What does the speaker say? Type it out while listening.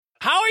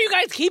you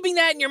guys keeping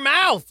that in your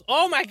mouth?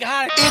 Oh my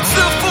God. It's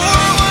the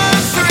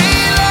 413.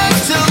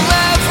 Let's tell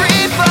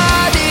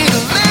everybody to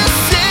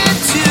listen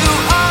to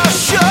our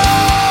show.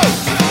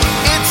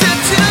 It's a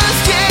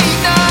Tuesday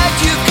night.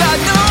 You've got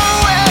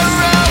nowhere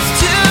else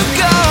to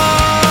go.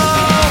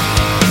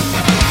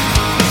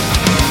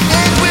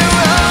 And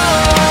we're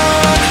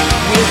on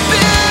with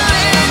Bill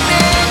and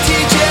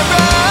Nancy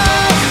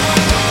Gerard.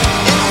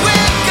 And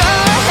we're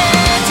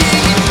going to,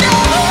 you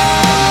know,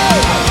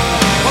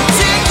 we'll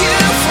take you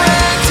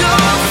friends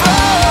or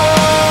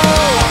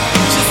foe.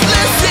 Just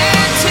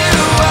listen to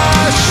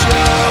our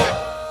show.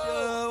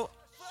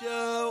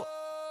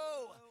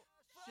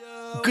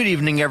 Good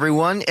evening,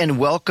 everyone, and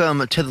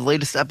welcome to the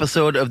latest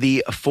episode of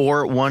the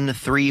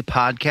 413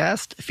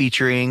 podcast,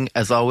 featuring,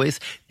 as always,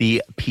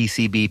 the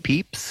PCB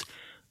peeps.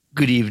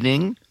 Good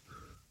evening.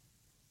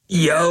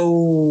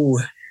 Yo.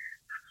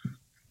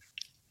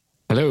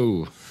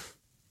 Hello.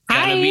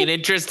 Gonna be an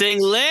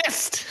interesting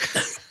list.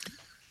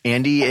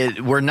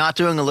 Andy, we're not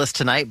doing a list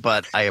tonight,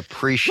 but I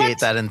appreciate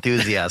that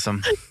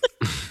enthusiasm.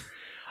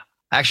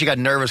 I actually got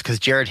nervous because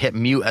Jared hit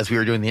mute as we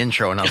were doing the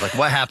intro, and I was like,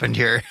 what happened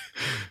here?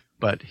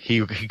 But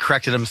he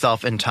corrected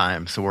himself in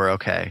time, so we're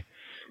okay.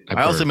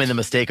 I also made the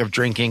mistake of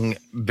drinking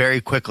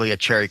very quickly a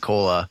cherry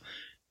cola,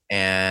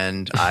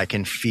 and I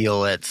can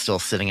feel it still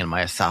sitting in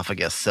my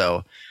esophagus.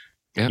 So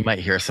you might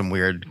hear some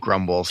weird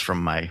grumbles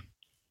from my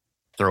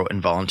throat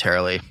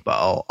involuntarily,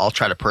 but I'll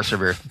try to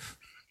persevere.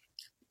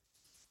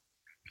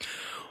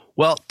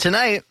 Well,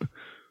 tonight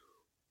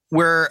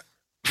we're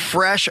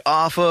fresh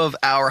off of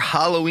our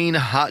Halloween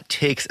Hot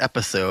Takes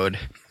episode.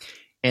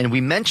 And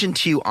we mentioned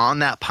to you on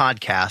that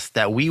podcast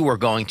that we were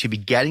going to be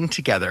getting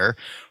together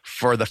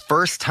for the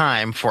first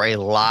time for a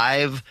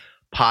live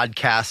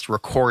podcast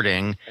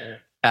recording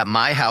at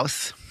my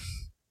house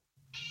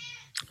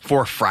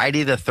for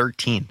Friday the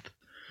 13th.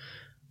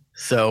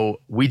 So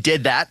we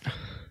did that.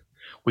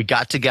 We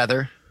got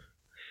together.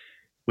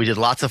 We did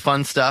lots of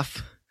fun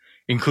stuff,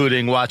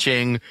 including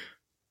watching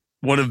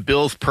one of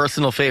Bill's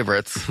personal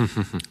favorites,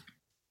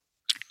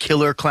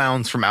 Killer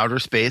Clowns from Outer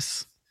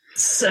Space.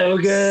 So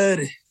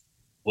good.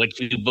 What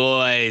you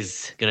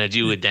boys gonna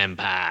do with them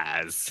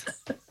pies?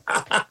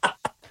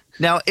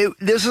 Now,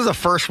 this is a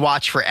first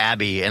watch for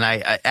Abby, and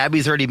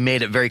Abby's already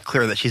made it very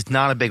clear that she's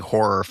not a big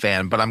horror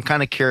fan, but I'm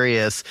kind of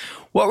curious,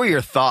 what were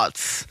your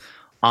thoughts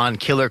on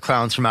Killer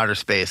Clowns from Outer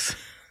Space?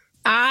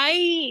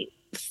 I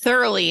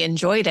thoroughly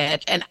enjoyed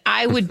it, and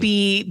I would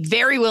be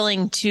very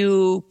willing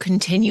to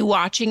continue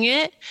watching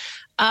it.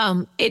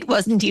 It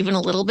wasn't even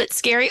a little bit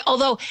scary,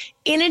 although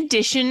in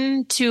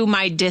addition to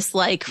my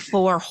dislike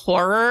for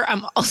horror,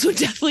 I'm also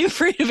definitely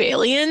afraid of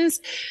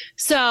aliens.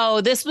 So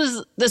this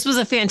was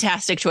a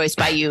fantastic choice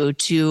by you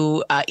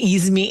to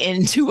ease me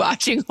into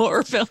watching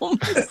horror film.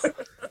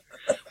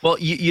 Well,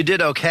 you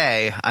did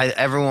okay.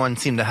 Everyone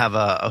seemed to have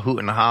a hoot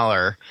and a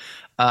holler.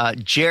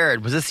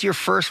 Jared, was this your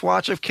first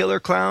watch of Killer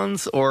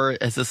Clowns, or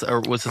was this a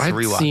rewatch?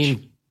 I've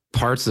seen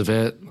parts of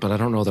it, but I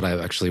don't know that I've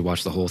actually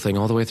watched the whole thing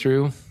all the way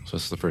through. So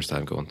this is the first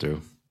time going through.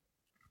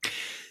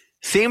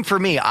 Same for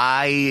me.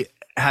 I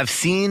have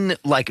seen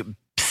like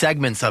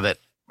segments of it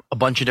a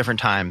bunch of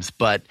different times,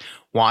 but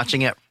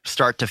watching it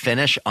start to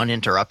finish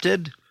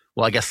uninterrupted,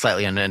 well, I guess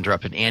slightly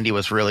uninterrupted. Andy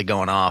was really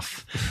going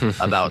off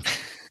about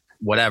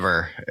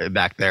whatever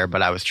back there,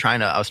 but I was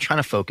trying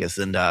to focus,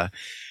 and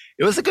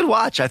it was a good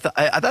watch. I thought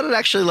it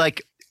actually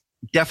like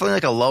definitely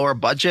like a lower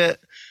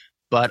budget,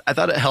 but I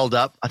thought it held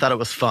up. I thought it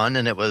was fun,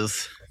 and it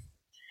was,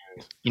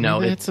 it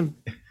had some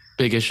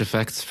big-ish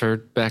effects for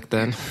back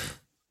then.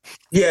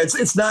 Yeah,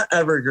 it's not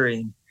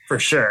evergreen for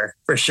sure.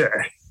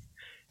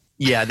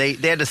 Yeah, they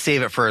had to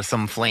save it for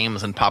some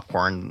flames and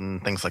popcorn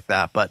and things like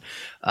that. But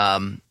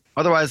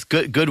otherwise,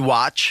 good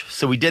watch.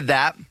 So we did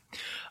that.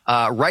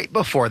 Right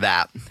before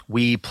that,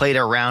 we played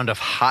a round of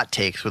hot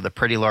takes with a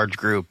pretty large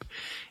group.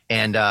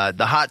 And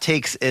the hot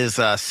takes is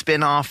a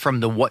spin-off from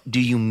the What Do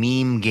You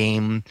Meme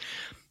game.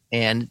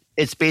 And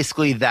it's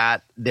basically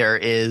that there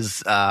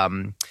is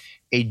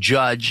a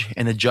judge,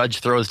 and the judge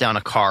throws down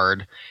a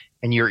card,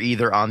 and you're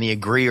either on the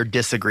agree or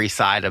disagree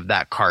side of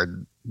that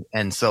card.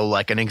 And so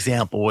like an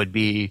example would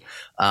be,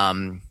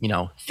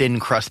 thin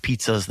crust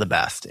pizza is the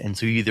best. And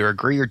so you either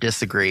agree or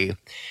disagree,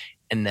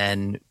 and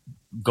then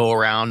go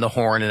around the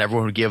horn, and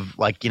everyone would give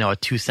a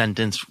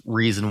 2-sentence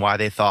reason why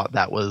they thought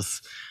that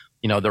was,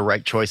 the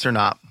right choice or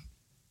not.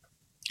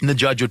 And the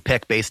judge would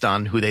pick based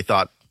on who they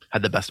thought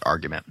had the best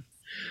argument.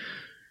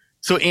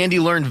 So Andy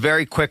learned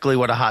very quickly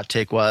what a hot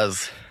take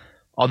was,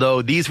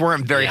 although these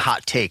weren't very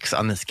hot takes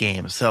on this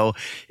game. So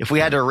if we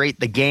had to rate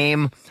the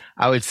game,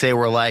 I would say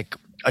we're like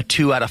a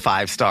 2 out of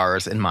 5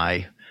 stars in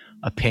my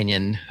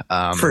opinion.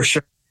 For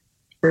sure.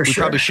 We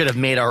probably should have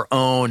made our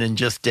own and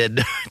just did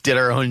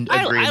our own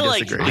agree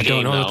and disagree. I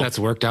don't know if that's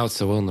worked out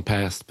so well in the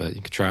past, but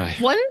you could try.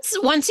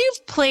 Once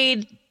you've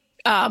played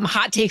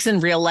hot takes in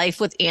real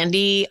life with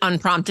Andy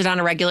unprompted on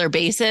a regular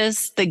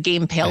basis, the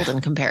game paled in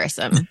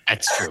comparison.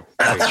 That's true.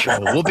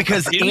 Well,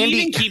 because Did Andy we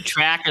even keep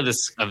track of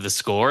the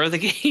score of the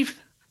game?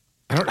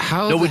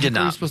 How no, we did not.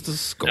 Were we supposed to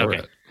score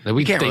it?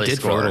 We can't really did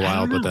score for a little it.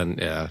 while, but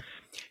then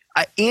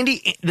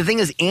Andy, the thing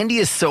is, Andy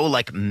is so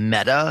like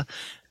meta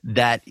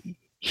that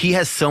he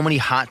has so many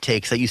hot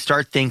takes that you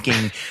start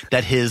thinking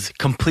that his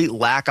complete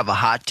lack of a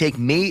hot take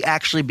may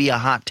actually be a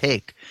hot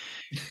take.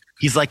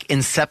 He's like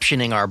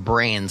inceptioning our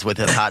brains with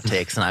his hot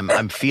takes, and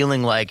I'm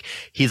feeling like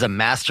he's a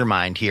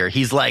mastermind here.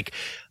 He's like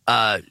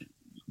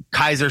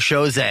Kaiser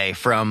Soze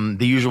from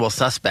The Usual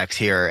Suspects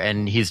here,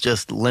 and he's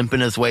just limping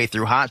his way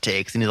through hot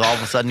takes, and he's all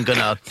of a sudden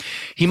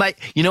he might,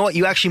 you know what,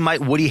 you actually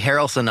might Woody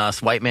Harrelson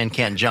us, White Man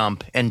Can't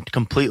Jump, and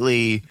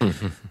completely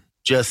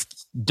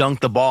just dunk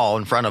the ball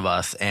in front of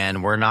us,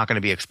 and we're not going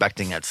to be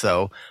expecting it.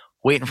 So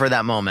waiting for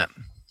that moment.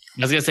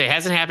 I was going to say, it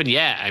hasn't happened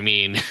yet. I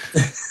mean,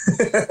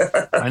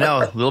 I know,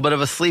 a little bit of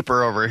a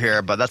sleeper over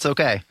here, but that's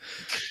okay.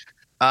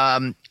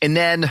 And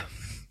then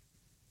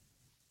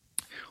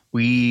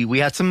we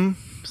had some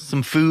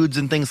foods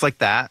and things like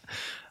that.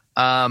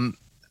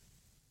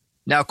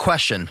 Now,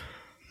 question.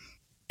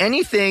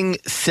 Anything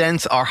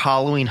since our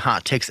Halloween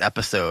Hot Takes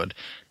episode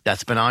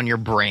that's been on your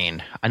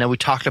brain? I know we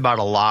talked about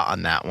a lot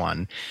on that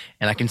one,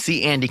 and I can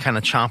see Andy kind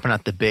of chomping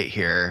at the bit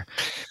here.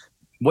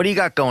 What do you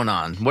got going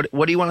on? What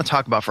do you want to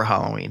talk about for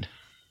Halloween?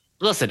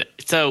 listen,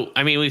 so,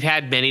 I mean, we've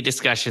had many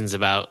discussions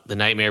about The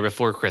Nightmare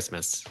Before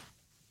Christmas.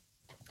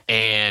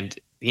 And,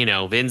 you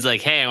know, Vin's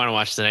like, hey, I want to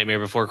watch The Nightmare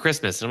Before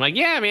Christmas. And I'm like,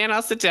 yeah, man,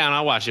 I'll sit down.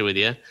 I'll watch it with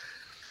you.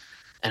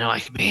 And I'm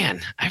like, man,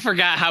 I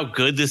forgot how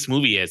good this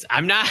movie is.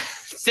 I'm not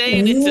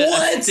saying it's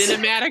a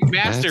cinematic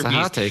masterpiece, That's a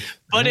hot take.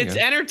 but it's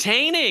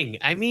entertaining.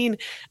 I mean,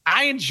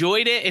 I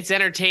enjoyed it. It's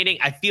entertaining.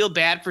 I feel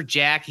bad for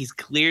Jack. He's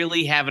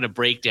clearly having a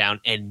breakdown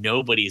and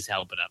nobody's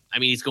helping him. I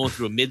mean, he's going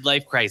through a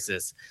midlife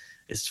crisis.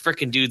 This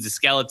freaking dude's a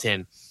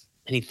skeleton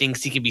and he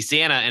thinks he can be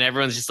Santa. And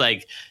everyone's just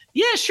like,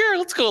 yeah, sure,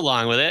 let's go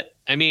along with it.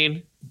 I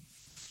mean,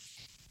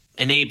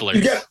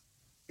 enablers.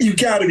 You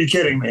got to be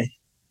kidding me.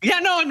 Yeah,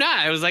 no, I'm not.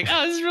 I was like,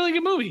 oh, this is a really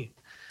good movie.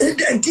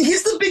 And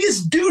he's the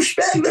biggest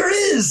douchebag there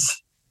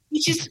is.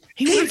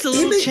 He wants a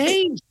little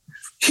change.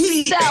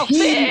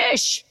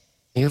 Selfish.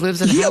 He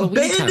lives in He Halloween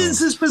abandons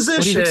Town. his What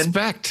do you position,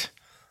 expect?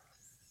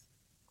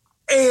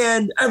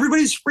 and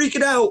everybody's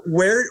freaking out.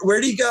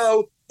 Where'd he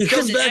go? He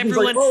comes Because back. He's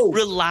everyone like, "Oh,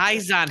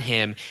 relies on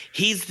him.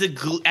 He's the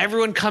glue.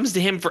 Everyone comes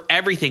to him for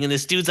everything. And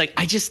this dude's like,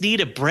 I just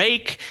need a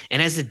break.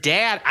 And as a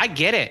dad, I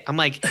get it. I'm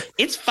like,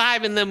 it's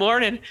 5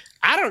 a.m.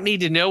 I don't need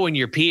to know when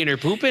you're peeing or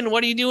pooping.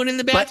 What are you doing in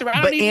the bathroom? I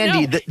don't but need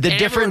Andy, to know. the And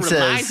difference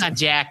everyone relies is on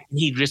Jack. And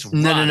he just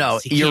runs. No.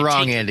 He You're can't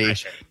wrong, take the Andy.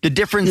 pressure. The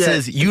difference Yeah,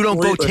 is you don't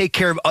go completely. take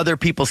care of other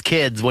people's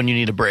kids when you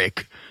need a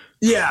break.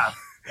 yeah."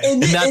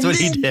 And that's what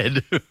he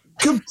then did.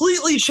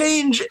 completely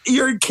change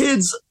your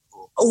kids'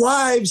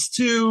 lives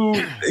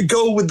to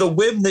go with the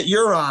whim that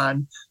you're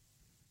on.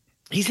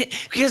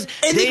 Because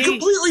And they they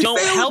completely don't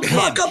fail help to him.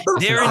 fuck up their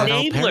They're plot.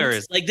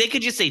 enablers. Like they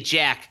could just say,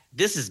 Jack,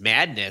 this is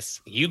madness.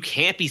 You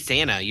can't be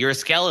Santa. You're a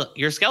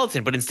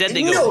skeleton. But instead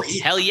they go, No,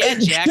 hell yeah,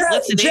 and Jack,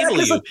 let's Jack enable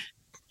is you.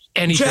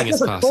 Anything Jack is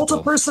has a cult possible.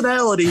 of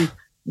personality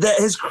that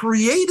has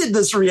created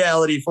this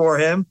reality for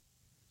him,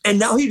 and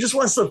now he just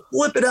wants to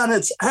flip it on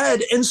its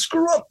head and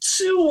screw up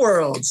 2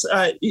 worlds.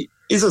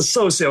 He's a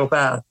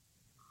sociopath.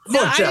 No,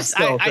 Fuck Jeff I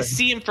Skeleton.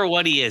 see him for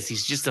what he is.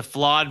 He's just a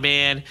flawed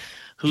man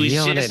who's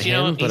Yelling just, at you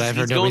know, him, but he's I've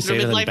heard going nobody through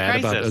say anything midlife bad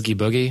about crisis. Oogie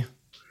Boogie.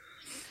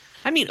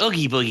 I mean,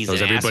 Oogie Boogie's So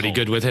is an everybody asshole.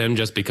 good with him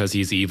just because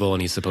he's evil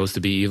and he's supposed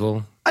to be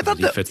evil? I thought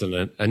he that- fits in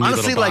a neat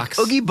Honestly, little like box.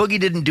 Oogie Boogie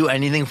didn't do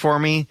anything for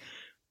me.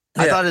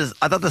 I Yeah.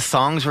 thought the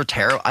songs were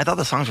terrible. I thought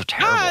the songs were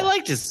terrible. I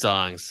liked his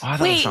songs. Oh, I thought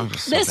the Wait, songs were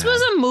so this bad.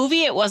 was a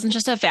movie. It wasn't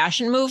just a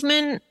fashion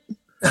movement.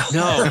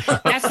 No,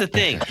 that's the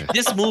thing.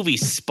 This movie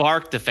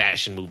sparked the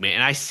fashion movement.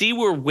 And I see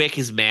where Wick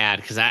is mad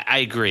because I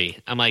agree.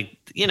 I'm like,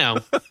 you know,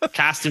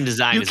 costume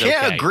design You is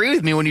can't okay. agree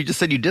with me when you just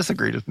said you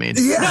disagreed with me.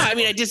 Yeah. No, I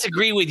mean, I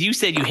disagree with you.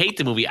 Said you hate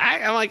the movie.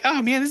 I'm like,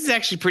 oh man, this is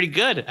actually pretty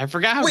good. I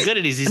forgot how Wait, good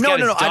it is. He's no, got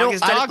no, his no, dog. I don't-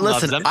 His I dog don't-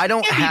 listen, loves him. I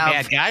don't Can't be a have-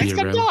 bad guy. He's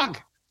got a Hero. dog.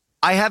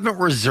 I haven't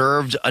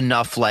reserved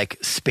enough like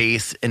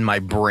space in my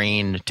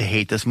brain to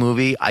hate this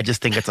movie. I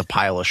just think it's a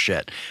pile of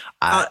shit.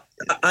 I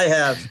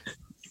have.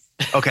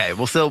 Okay,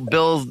 well, so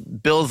Bill's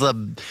a.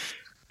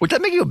 Would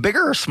that make you a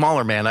bigger or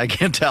smaller man? I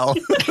can't tell.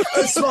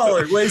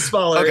 Smaller, way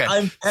smaller. Okay,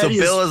 I'm so petty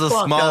Bill as is a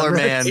fuck smaller on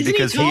this. man Isn't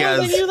because he taller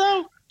than you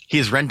though?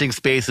 he's renting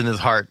space in his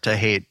heart to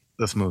hate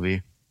this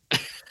movie.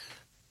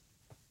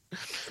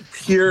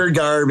 Pure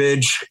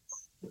garbage.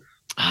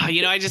 Oh,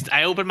 you know,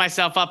 I opened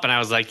myself up and I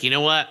was like, you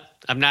know what?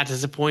 I'm not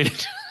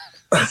disappointed.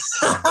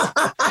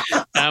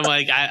 I'm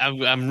like,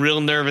 I'm real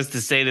nervous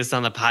to say this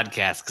on the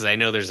podcast because I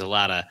know there's a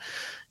lot of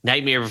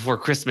Nightmare Before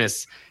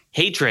Christmas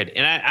hatred.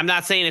 And I'm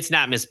not saying it's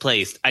not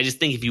misplaced. I just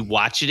think if you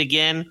watch it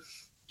again,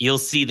 you'll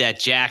see that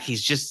Jack,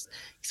 he's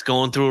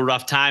going through a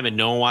rough time and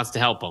no one wants to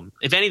help him.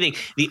 If anything,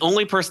 the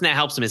only person that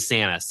helps him is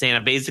Santa.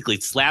 Santa basically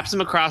slaps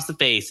him across the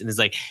face and is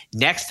like,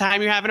 next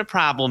time you're having a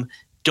problem,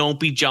 don't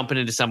be jumping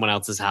into someone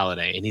else's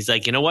holiday. And he's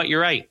like, you know what?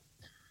 You're right.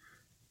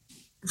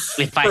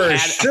 If I For had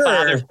sure. a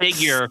father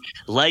figure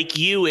like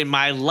you in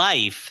my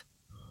life,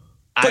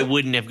 I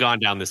wouldn't have gone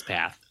down this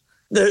path.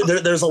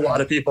 There's a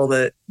lot of people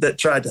that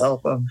tried to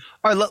help him,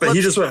 All right, but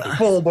he just went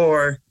full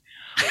bore.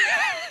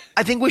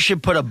 I think we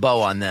should put a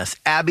bow on this.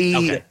 Abby,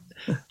 Okay.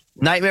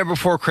 Nightmare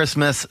Before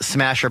Christmas,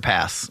 smash or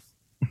pass?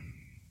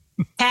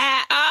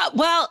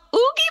 Well,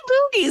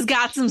 Oogie Boogie's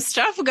got some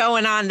stuff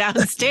going on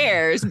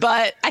downstairs,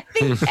 but I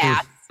think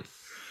pass.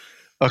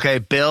 Okay,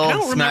 Bill, I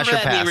don't smash remember or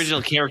that pass? the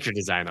original character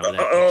design of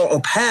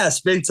that. Pass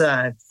big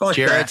time. Fuck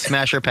Jared, that.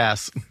 smash or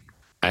pass?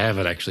 I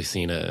haven't actually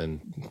seen it in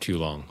too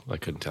long. I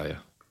couldn't tell you.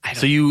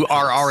 So you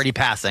are already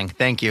passing.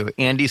 Thank you.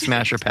 Andy,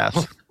 smash or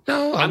pass?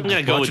 No, I'm going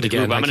to go watch with it the again.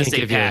 group. I'm I going to can't say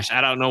give you- pass. I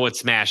don't know what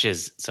smash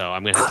is, so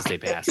I'm going to have to say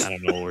pass. I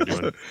don't know what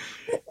we're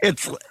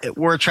doing.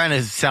 We're trying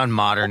to sound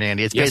modern,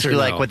 Andy. It's Yes or basically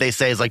like no? what they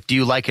say is like, do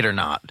you like it or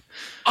not?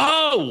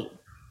 Oh,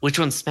 which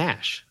one's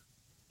smash?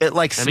 It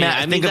like I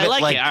smash. mean, think of I it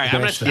like like it. All right,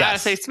 I'm going to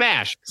Yes. say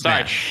smash.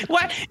 Sorry. Smash.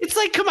 What? It's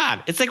like, come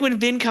on. It's like when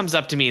Vin comes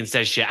up to me and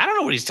says shit. I don't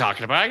know what he's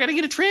talking about. I got to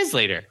get a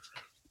translator.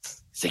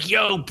 It's like,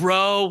 yo,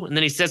 bro. And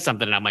then he says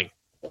something, and I'm like,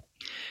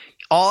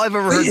 All I've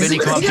ever heard Wait, is Vinny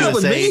it come up to hanging out is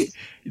with say,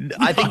 me?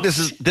 I think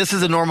this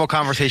is a normal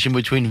conversation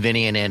between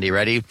Vinny and Andy.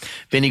 Ready?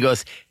 Vinny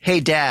goes, "Hey,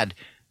 Dad,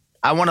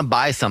 I want to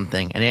buy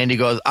something," and Andy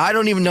goes, "I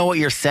don't even know what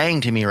you're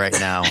saying to me right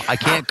now. I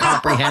can't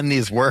comprehend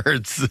these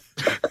words.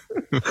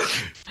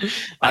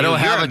 I don't you're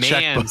have a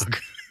man.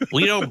 checkbook."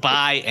 We don't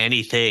buy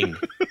anything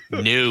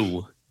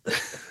new.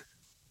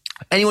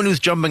 Anyone who's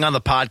jumping on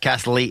the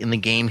podcast late in the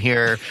game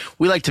here,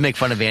 we like to make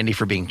fun of Andy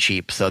for being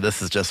cheap. So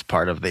this is just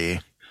part of the.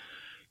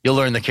 You'll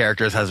learn the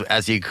characters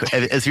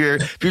if you're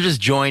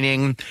just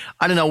joining.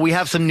 I don't know. We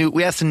have some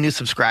new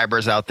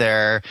subscribers out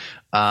there.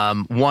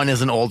 One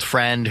is an old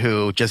friend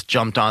who just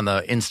jumped on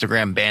the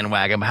Instagram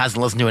bandwagon, but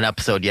hasn't listened to an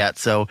episode yet.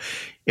 So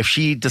if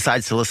she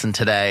decides to listen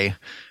today,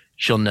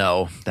 she'll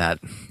know that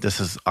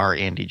this is our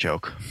Andy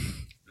joke.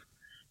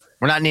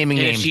 We're not naming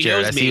And if names, she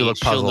Jared. I knows see you me, look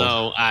she'll puzzled.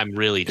 know I'm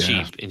really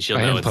cheap, and she'll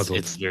I know am puzzled.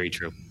 it's very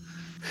true.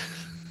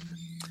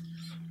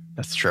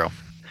 That's true.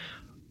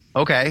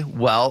 Okay,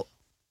 well,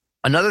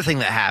 another thing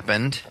that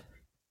happened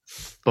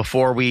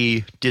before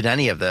we did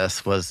any of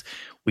this was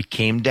we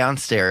came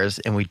downstairs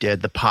and we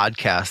did the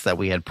podcast that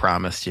we had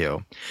promised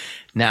you.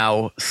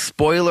 Now,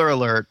 spoiler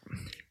alert,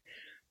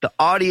 the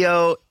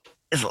audio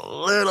is a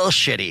little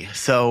shitty,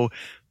 so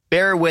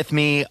bear with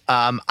me.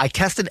 I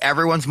tested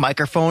everyone's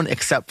microphone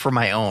except for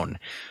my own.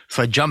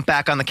 So I jumped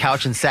back on the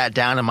couch and sat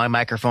down, and my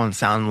microphone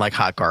sounded like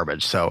hot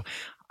garbage. So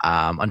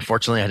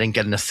unfortunately, I didn't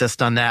get an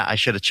assist on that. I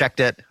should have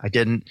checked it. I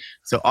didn't.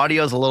 So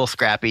audio is a little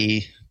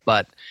scrappy,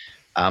 but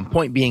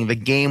point being, the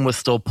game was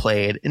still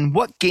played. And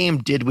what game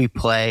did we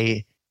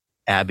play,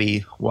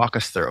 Abby? Walk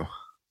us through.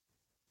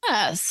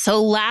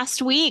 So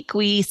last week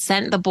we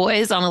sent the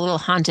boys on a little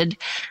haunted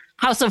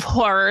house of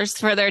horrors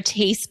for their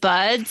taste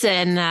buds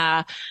and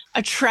a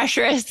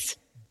treacherous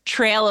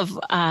trail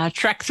of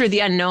trek through the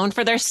unknown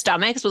for their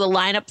stomachs with a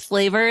lineup of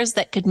flavors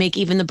that could make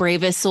even the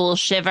bravest soul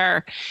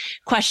shiver,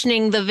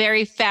 questioning the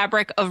very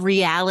fabric of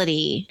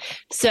reality.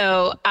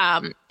 So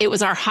it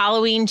was our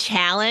Halloween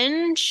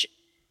challenge,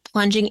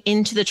 plunging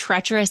into the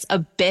treacherous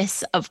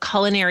abyss of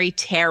culinary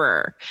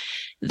terror.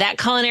 That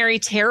culinary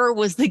terror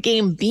was the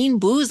game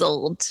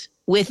Beanboozled,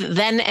 with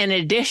then an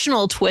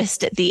additional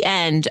twist at the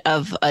end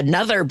of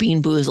another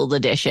Beanboozled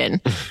edition.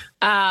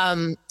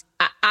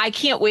 I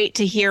can't wait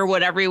to hear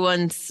what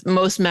everyone's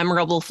most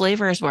memorable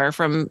flavors were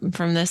from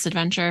this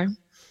adventure.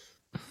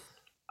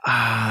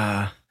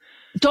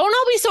 Don't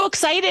all be so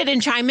excited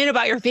and chime in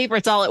about your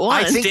favorites all at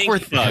once. I think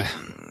Stink bug.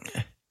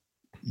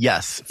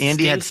 Yes,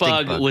 Andy had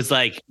stink bug. was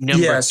like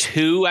number Yes.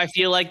 2, I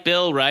feel like,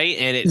 Bill, right?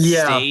 And it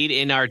Yeah. stayed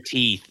in our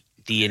teeth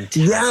the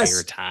entire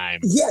Yes. time.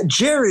 Yeah,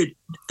 Jared,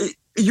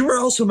 you were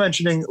also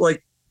mentioning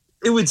like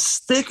it would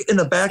stick in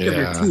the back of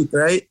your Yeah. teeth,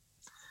 right?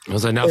 It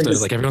was enough And that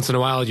it's- like every once in a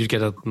while you'd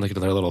get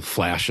another little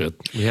flash.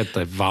 We had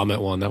the vomit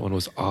one. That one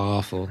was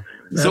awful.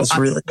 That's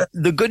really bad.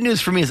 The good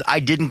news for me is I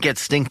didn't get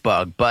stink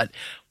bug, but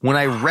when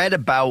I read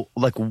about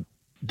like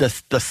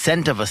the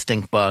scent of a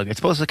stink bug, it's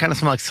supposed to kind of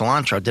smell like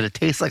cilantro. Did it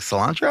taste like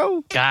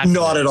cilantro? God,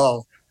 Not at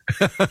all.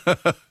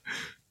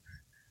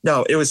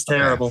 No, it was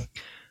terrible.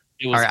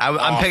 It was All right, I was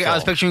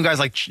awful. picturing you guys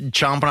like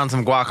chomping on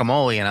some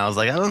guacamole, and I was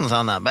like, that doesn't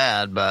sound that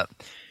bad, but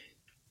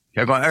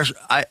you're going.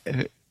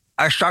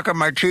 I stuck in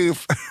my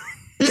teeth.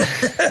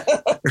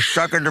 It's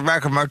stuck in the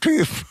back of my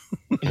teeth.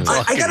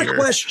 I got a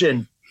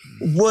question.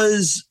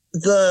 Was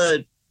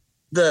the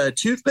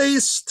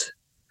toothpaste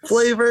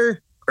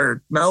flavor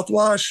or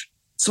mouthwash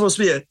supposed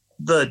to be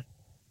the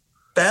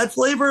bad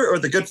flavor or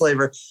the good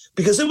flavor?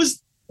 Because it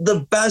was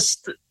the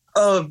best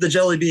of the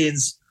jelly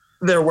beans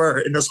there were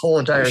in this whole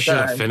entire I should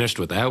have time. finished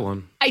with that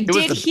one. I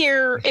did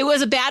hear it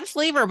was a bad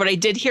flavor, but I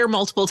did hear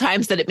multiple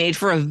times that it made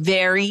for a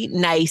very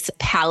nice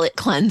palate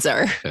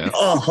cleanser.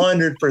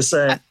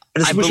 100%. I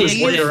just I wish it was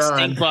believe later the on.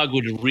 stink bug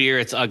would rear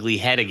its ugly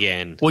head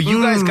again. Well,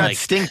 you guys got Like-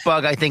 stink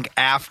bug, I think,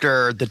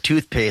 after the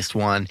toothpaste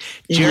one.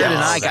 Jared and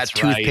I got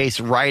that's right. toothpaste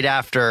right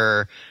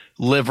after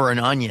liver and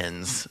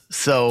onions.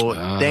 So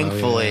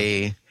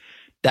thankfully,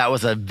 that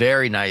was a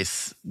very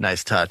nice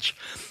touch.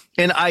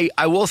 And I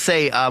will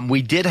say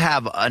we did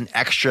have an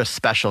extra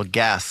special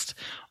guest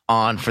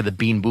on for the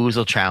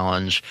Beanboozled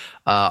challenge.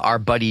 Our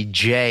buddy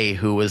Jay,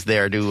 who was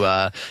there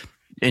to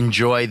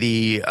enjoy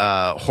the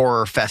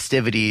horror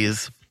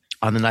festivities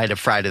on the night of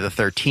Friday the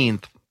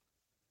 13th.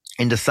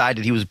 and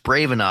decided he was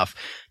brave enough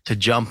to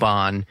jump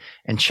on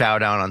and chow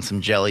down on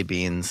some jelly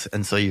beans.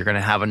 And so you're going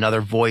to have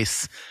another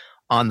voice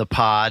on the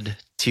pod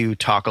to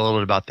talk a little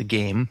bit about the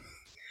game.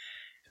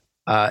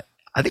 I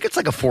think it's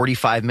like a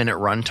 45-minute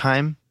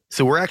runtime.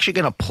 So we're actually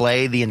going to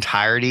play the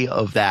entirety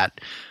of that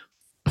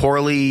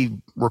poorly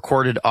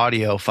recorded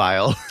audio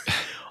file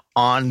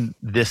on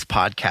this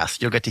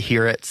podcast. You'll get to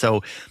hear it.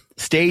 So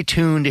stay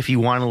tuned if you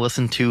want to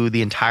listen to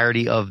the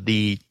entirety of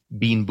the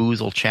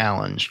Beanboozled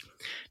challenge.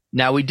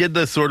 Now, we did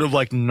the sort of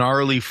like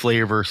gnarly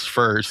flavors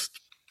first,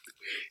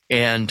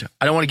 and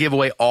I don't want to give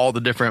away all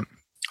the different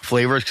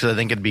flavors because I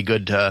think it'd be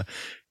good to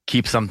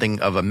keep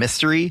something of a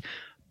mystery.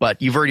 But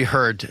you've already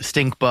heard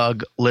stink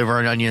bug, liver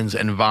and onions,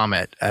 and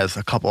vomit as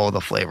a couple of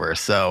the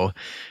flavors. So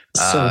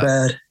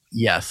bad.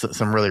 Yes,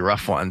 some really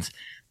rough ones.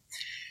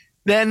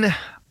 Then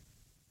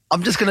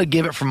I'm just going to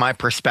give it from my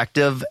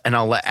perspective, and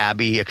I'll let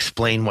Abby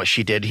explain what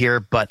she did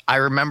here. But I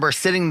remember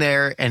sitting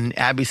there, and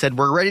Abby said,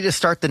 "We're ready to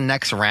start the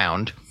next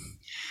round."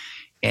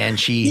 And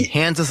she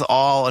hands us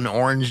all an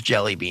orange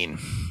jelly bean.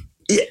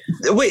 Yeah.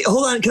 Wait,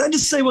 hold on. Can I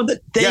just say one thing?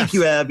 Thank Yes.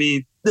 you,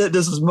 Abby.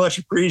 This is much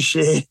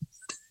appreciated.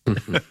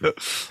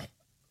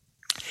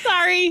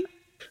 Sorry.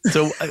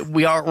 So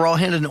we're all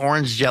handed an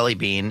orange jelly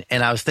bean,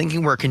 and I was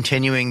thinking we're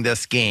continuing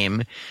this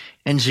game.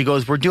 And she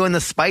goes, "We're doing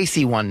the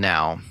spicy one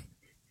now."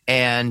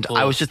 And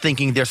I was just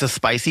thinking there's a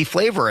spicy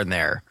flavor in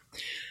there.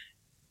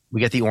 We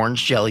get the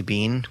orange jelly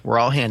bean. We're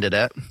all handed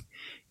it.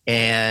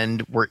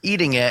 And we're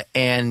eating it,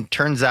 and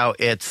turns out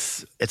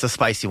it's a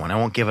spicy one. I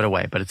won't give it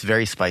away, but it's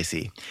very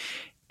spicy.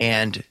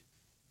 And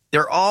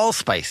they're all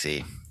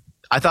spicy.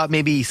 I thought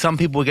maybe some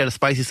people would get a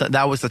spicy.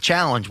 That was the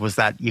challenge, was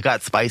that you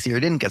got spicy or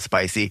didn't get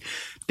spicy.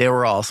 They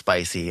were all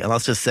spicy. And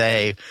let's just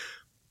say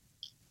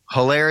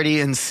hilarity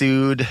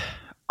ensued.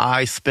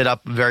 I spit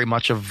up very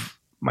much of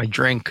my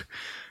drink.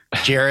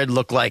 Jared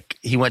looked like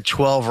he went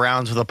 12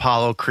 rounds with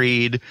Apollo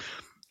Creed.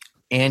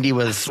 Andy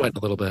was Sweating a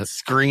little bit.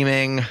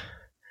 screaming.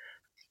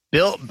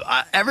 Bill,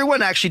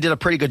 everyone actually did a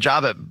pretty good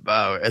job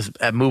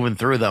at moving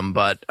through them,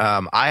 but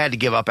I had to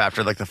give up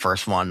after like the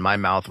first one. My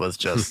mouth was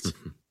just,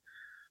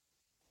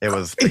 it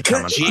was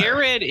becoming.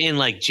 Jared and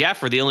like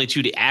Jeff were the only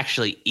two to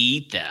actually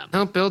eat them.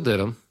 No, Bill did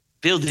them.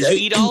 Bill, did you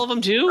eat all of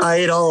them too? I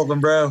ate all of them,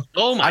 bro.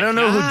 Oh my! I don't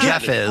know God. who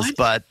Jeff is, What?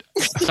 but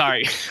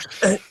Sorry,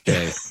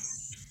 Okay.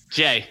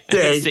 Jay.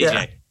 Jay, Say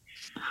yeah. Jay.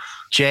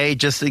 Jay,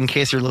 just in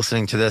case you're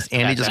listening to this,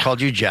 Andy just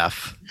called you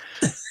Jeff.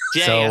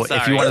 Jay, So I'm if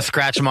sorry. you want to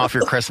scratch him off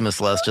your Christmas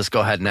list, just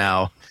go ahead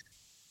now.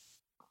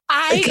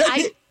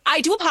 I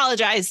do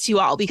apologize to you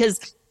all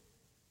because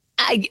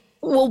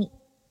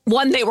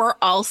one, they were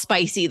all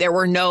spicy. There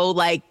were no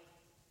like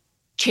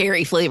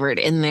cherry flavored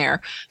in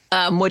there,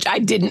 which I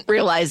didn't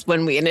realize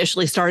when we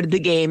initially started the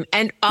game.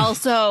 And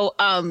also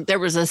there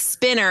was a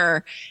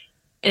spinner.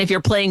 And if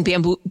you're playing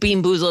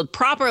Beanboozled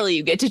properly,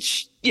 you get to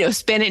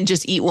spin it and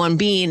just eat one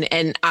bean.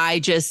 And I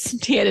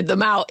just handed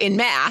them out in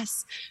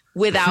mass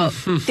without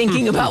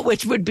thinking about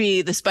which would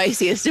be the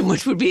spiciest and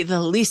which would be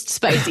the least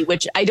spicy,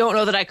 which I don't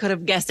know that I could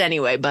have guessed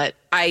anyway. But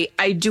I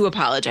do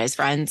apologize,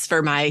 friends,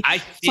 for my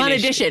fun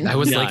addition. That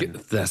was None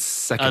like the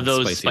second of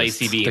those spiciest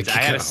spicy beans. that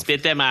I had to you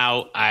spit them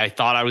out. I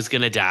thought I was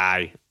gonna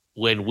die.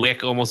 When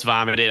Wick almost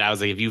vomited, I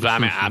was like, if you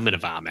vomit, I'm gonna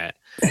vomit.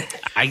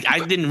 I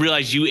didn't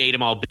realize you ate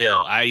them all,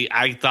 Bill.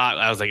 I thought,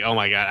 I was like, oh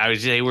my God,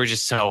 they were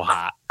just so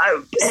hot.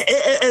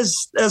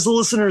 As the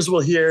listeners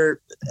will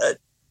hear,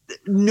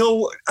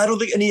 no, I don't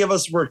think any of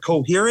us were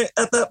coherent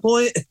at that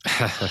point.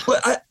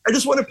 But I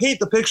just want to paint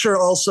the picture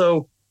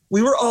also.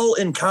 We were all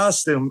in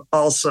costume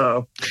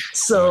also.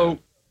 So,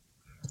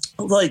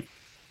 like,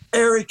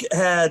 Eric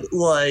had,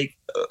 like,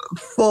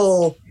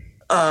 full,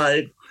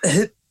 Clark.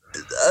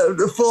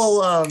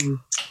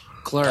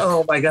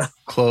 oh my God.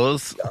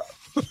 Clothes.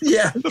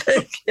 Yeah.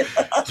 I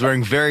was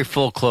wearing very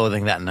full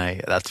clothing that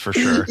night. That's for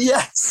sure.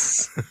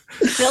 Yes.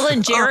 Bill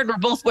and Jared were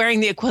both wearing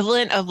the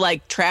equivalent of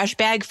like trash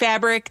bag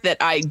fabric that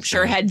I'm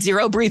sure had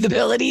zero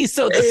breathability.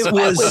 So the It sweat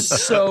was was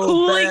so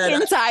cooling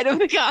bad. inside of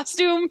the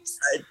costumes.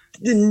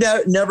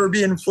 Never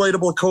be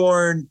inflatable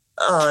corn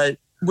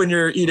when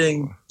you're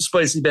eating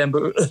spicy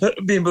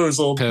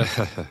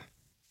Beanboozled.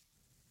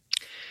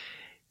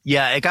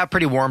 Yeah, it got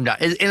pretty warm down.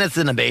 And it's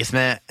in the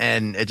basement,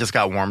 and it just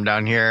got warm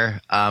down here.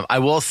 I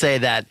will say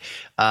that,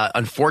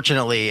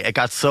 unfortunately, it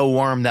got so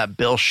warm that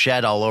Bill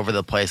shed all over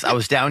the place. I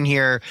was down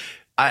here.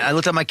 I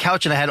looked at my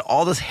couch, and I had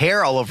all this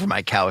hair all over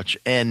my couch.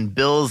 And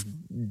Bill's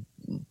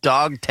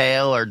dog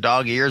tail or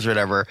dog ears or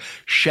whatever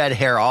shed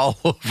hair all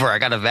over. I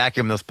got to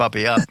vacuum this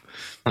puppy up.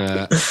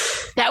 That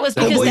was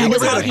Oh, because boy, that you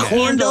was never how had he a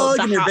corn handled dog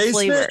the in your hot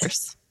basement?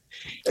 flavors.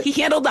 He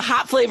handled the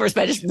hot flavors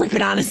by just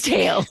ripping on his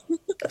tail.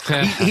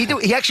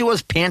 He actually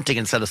was panting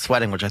instead of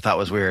sweating, which I thought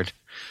was weird.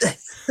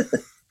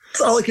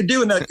 That's all I could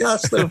do in that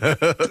costume.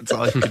 That's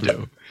all you could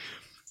do.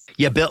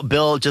 Yeah,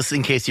 Bill. Just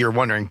in case you were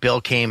wondering,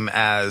 Bill came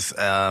as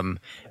a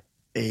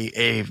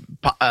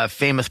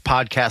famous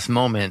podcast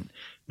moment,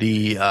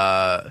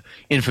 the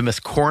infamous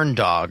corn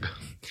dog,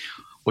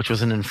 which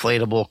was an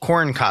inflatable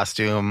corn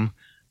costume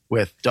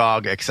with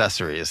dog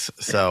accessories.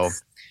 So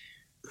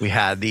we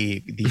had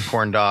the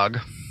corn dog.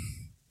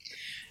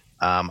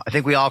 I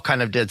think we all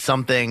kind of did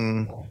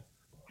something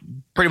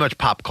pretty much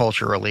pop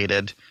culture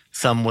related.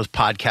 Some was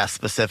podcast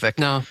specific.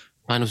 No,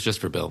 mine was just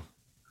for Bill.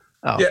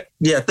 Oh, Yeah.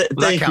 Well, that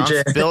Thank you, counts.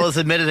 Jay. Bill has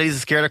admitted that he's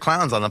scared of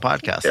clowns on the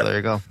podcast. So there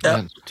you go.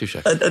 Yeah. Touche.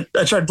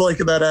 I tried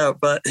blanking that out,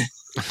 but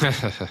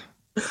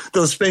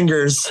those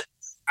fingers.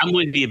 I'm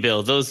with you,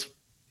 Bill. Those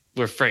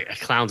were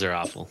clowns are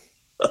awful.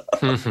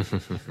 No offense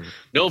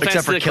Except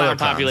to for the killer clown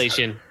clowns.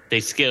 population.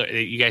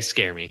 You guys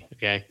scare me.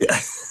 Okay.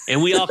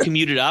 And we all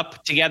commuted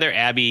up together,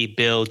 Abby,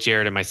 Bill,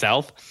 Jared, and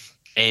myself.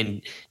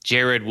 And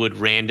Jared would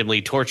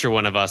randomly torture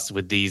one of us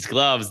with these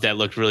gloves that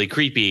looked really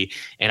creepy.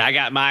 And I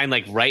got mine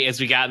like right as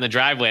we got in the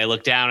driveway. I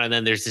looked down and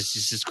then there's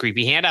this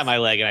creepy hand on my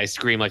leg and I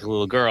screamed like a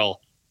little girl.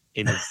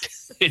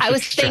 I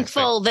was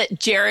thankful that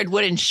Jared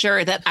would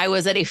ensure that I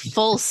was at a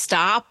full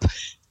stop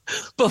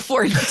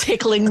before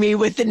tickling me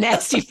with the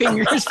nasty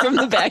fingers from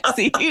the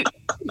backseat.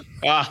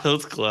 Oh,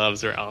 those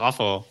gloves are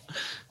awful.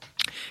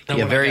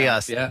 Yeah, very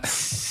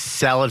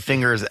salad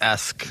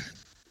fingers-esque,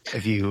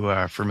 if you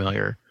are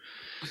familiar.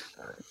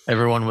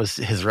 Everyone was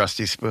his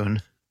rusty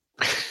spoon.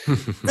 Yeah,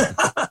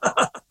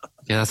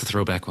 that's a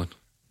throwback one.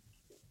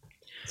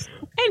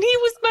 And he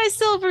was my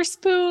silver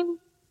spoon.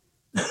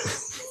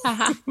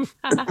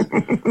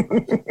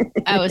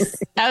 I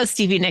was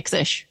Stevie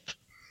Nicks-ish.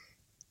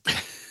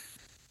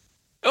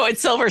 Oh,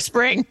 it's Silver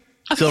Spring.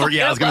 Silver,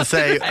 yeah, I was going to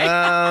say,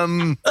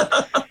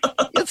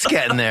 it's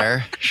getting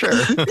there. Sure.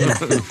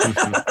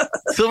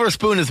 Silver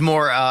spoon is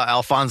more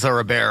Alfonso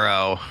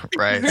Ribeiro,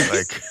 right?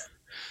 Like,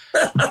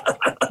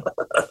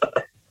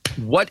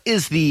 what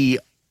is the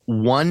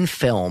one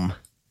film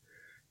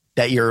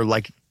that you're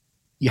like,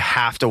 you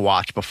have to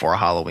watch before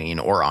Halloween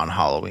or on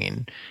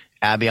Halloween?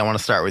 Abby, I want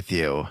to start with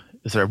you.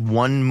 Is there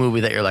one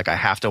movie that you're like, I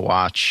have to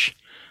watch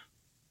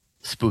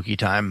spooky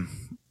time?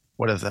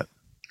 What is it?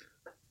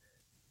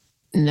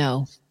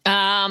 No.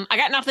 I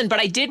got nothing, but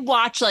I did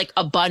watch like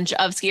a bunch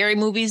of scary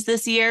movies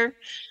this year.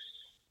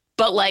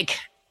 But like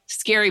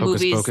scary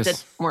Hocus movies Pocus?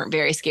 that weren't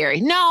very scary.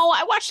 No,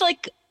 I watched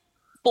like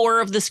 4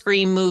 of the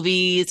Scream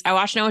movies. I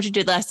watched Know What You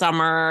Did Last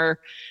Summer.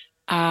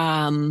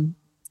 I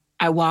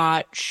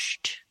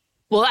watched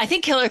I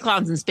think Killer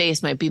Clowns from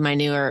Space might be my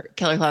new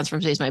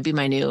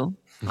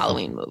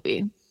Halloween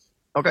movie.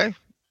 Okay,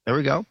 there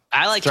we go.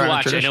 I like to Starting a watch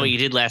I tradition. Know What You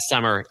Did Last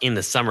Summer in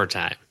the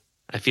summertime.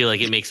 I feel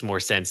like it makes more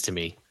sense to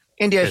me.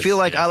 Andy, I Yes, feel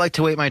like yes. I like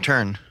to wait my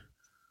turn.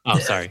 Oh,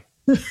 sorry.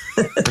 But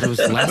it was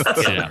last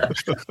Let's get it out.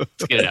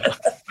 Let's get it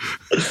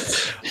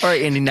out. All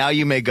right, Andy, now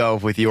you may go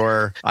with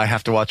your I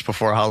have to watch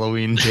before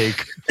Halloween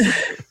take.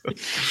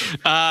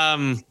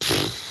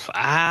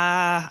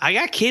 I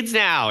got kids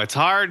now. It's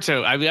hard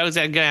to. I was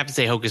going to have to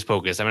say Hocus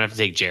Pocus. I'm going to have to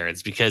take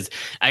Jared's because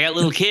I got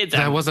little kids.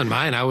 That wasn't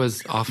mine. I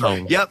was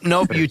offering. Yep,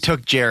 nope, you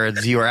took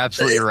Jared's. You are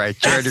absolutely right.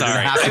 Jared, you're going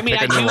to Sorry. have to I mean,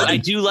 pick a new one. I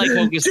do like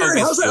Hocus Jared,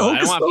 how's Pocus. that Too. I don't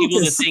Hocus want people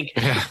to Pocus?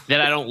 think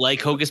that I don't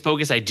like Hocus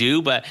Pocus. I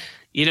do, but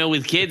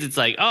with kids, it's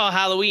like, oh,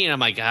 Halloween. I'm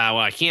like, well,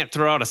 I can't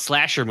throw out a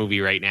slasher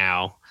movie right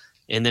now.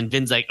 And then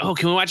Vin's like, oh,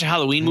 can we watch a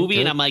Halloween movie?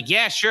 And I'm like,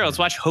 yeah, sure. Let's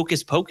watch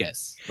Hocus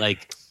Pocus.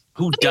 Like,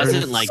 who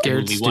doesn't like the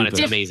Scared movie one? It's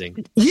stupid.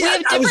 amazing. We Yeah,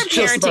 have I was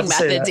different just about parenting to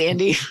say methods, that.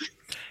 Andy.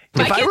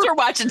 My If I kids were- were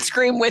watching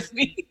Scream with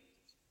me.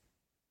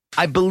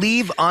 I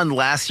believe on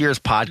last year's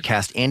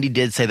podcast, Andy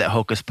did say that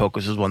Hocus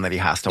Pocus was one that he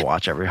has to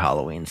watch every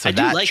Halloween. So I do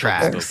that like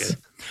tracks. Hocus Pocus.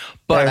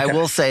 But Okay. I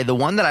will say the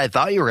one that I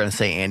thought you were going to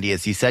say, Andy,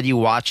 is you said you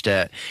watched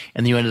it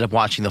and you ended up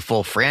watching the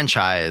full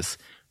franchise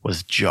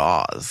was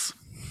Jaws.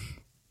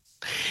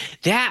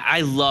 That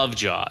I love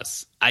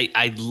Jaws.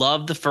 I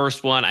love the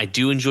first one. I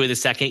do enjoy the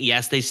second.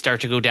 Yes, they start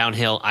to go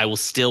downhill. I will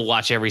still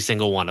watch every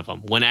single one of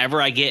them.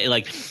 Whenever I get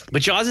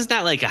but Jaws is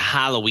not like a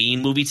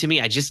Halloween movie to me.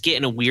 I just get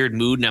in a weird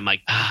mood and I'm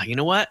like, you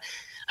know what?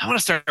 I want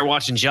to start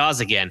watching Jaws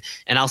again.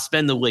 And I'll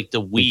spend the week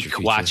feature.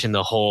 watching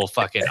the whole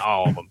fucking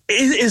all of them.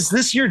 Is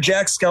this your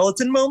Jack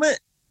Skeleton moment?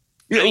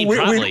 I mean,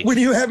 probably. When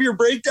you have your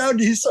breakdown,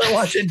 do you start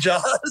watching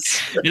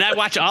Jaws? And I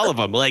watch all of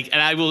them.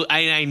 And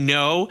I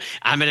know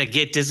I'm going to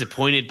get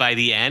disappointed by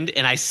the end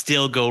and I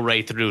still go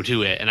right through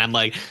to it. And I'm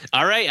like,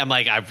 all right.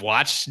 I've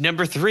watched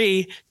number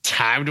 3.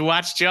 Time to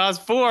watch Jaws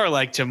 4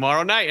 like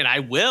tomorrow night. And I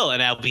will.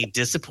 And I'll be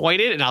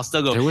disappointed and I'll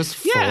still go, There was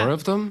 4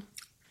 of them.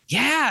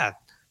 yeah.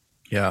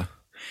 Yeah.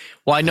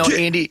 Well, I know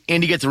Andy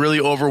gets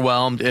really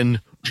overwhelmed, and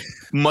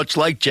much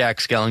like Jack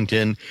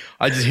Skellington,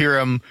 I just hear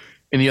him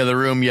in the other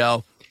room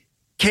yell,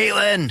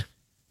 Caitlin,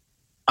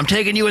 I'm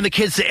taking you and the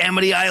kids to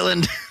Amity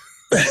Island.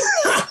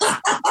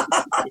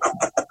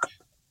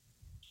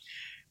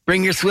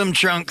 Bring your swim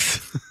trunks.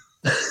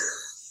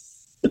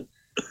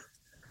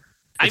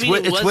 It's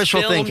it's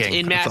wishful filmed thinking,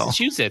 in that's all.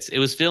 Massachusetts. It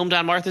was filmed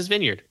on Martha's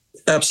Vineyard.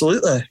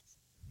 Absolutely.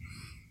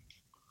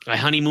 I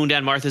honeymooned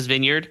on Martha's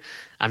Vineyard.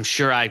 I'm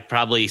sure I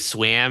probably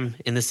swam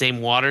in the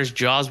same waters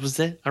Jaws was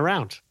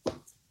around.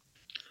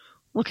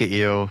 Look at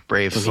you,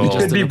 brave Was he soul.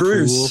 just Could be in a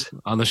Bruce.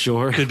 pool on the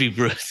shore? Could be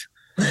Bruce.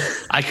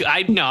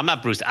 No, I'm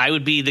not Bruce. I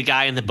would be the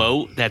guy in the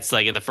boat that's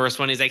like in the first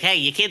one. He's like, hey,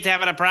 your kid's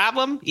having a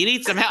problem? You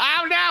need some help?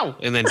 Oh, no.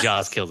 And then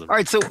Jaws kills him. All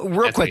right, so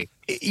real That's quick,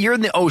 you're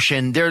in the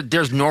ocean.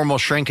 There's normal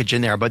shrinkage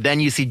in there, but then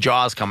you see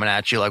Jaws coming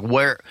at you. Like,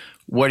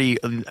 What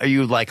are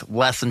you like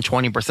less than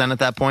 20% at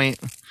that point?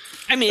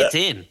 I mean, it's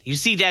in. You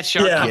see that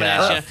shark Yeah. coming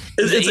at you.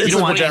 It's You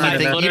don't want a vagina.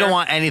 anything. You don't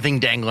want anything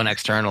dangling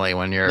externally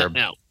when you're.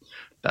 No.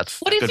 That's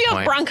What a if good you have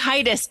point.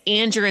 bronchitis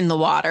and you're in the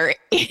water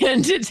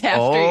and it's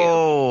after you?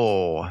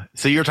 Oh,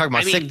 so you're talking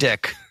about I mean- sick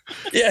dick?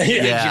 Yeah.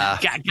 Yeah,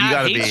 God you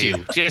gotta hates be.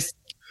 you. Just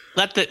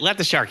let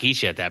the shark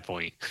eat you at that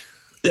point.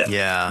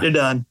 Yeah, You're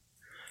done.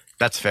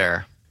 that's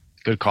fair.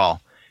 Good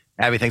call,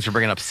 Abby. Thanks for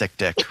bringing up sick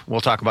dick. We'll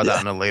talk about that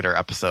in a later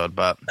episode,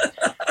 but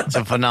it's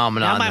a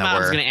phenomenon Now my that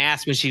mom's we're. going to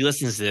ask when she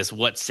listens to this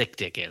what sick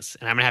dick is,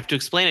 and I'm going to have to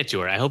explain it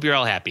to her. I hope you're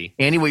all happy.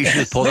 Andy, what you should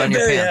just pull down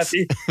your Very pants.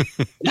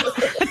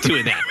 happy.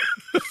 Doing that.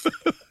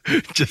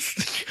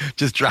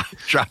 just drop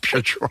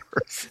your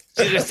drawers.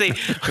 She's going to say,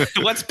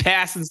 what's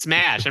pass and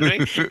smash? I'm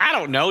like, I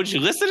don't know. Did you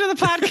listen to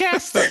the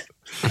podcast?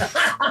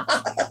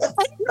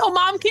 No,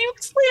 Mom, can you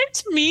explain it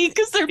to me?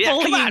 Because they're Yeah,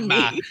 come bullying on, me.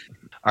 Ma.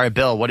 All right,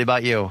 Bill. What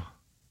about you?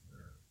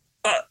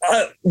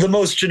 The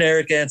most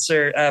generic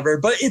answer ever,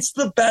 but it's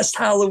the best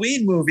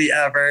Halloween movie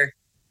ever.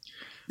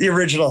 The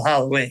original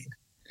Halloween.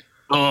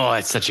 Oh,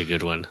 it's such a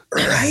good one.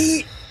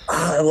 Right?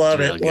 Oh, I love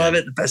It's it. real Love good.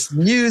 it. The best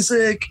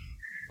music.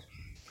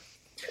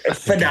 I'd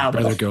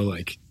Phenomenal. rather go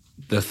like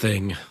The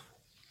Thing.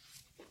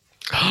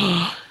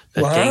 The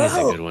Thing is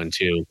a Wow. good one,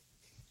 too.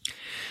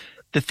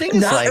 The thing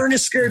is, Not like,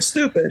 Ernest Scared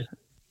Stupid.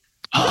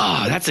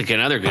 Oh, that's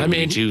another good I movie,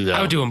 mean, too, though.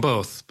 I would do them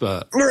both,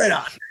 but Right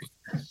on.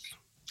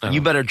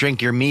 you better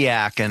drink your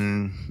Miak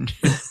and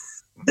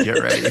get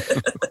ready. The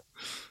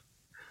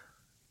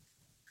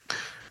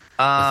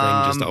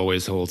Thing just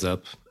always holds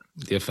up.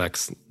 The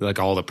effects, like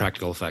all the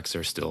practical effects,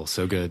 are still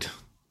so good.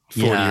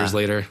 40 Yeah. years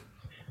later.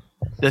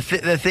 The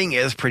thing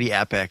is pretty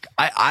epic.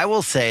 I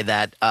will say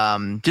that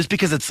just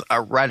because it's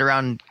right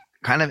around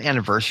kind of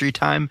anniversary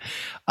time,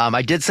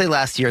 I did say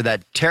last year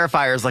that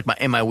Terrifier is like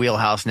in my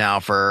wheelhouse now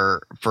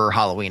for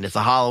Halloween. It's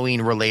a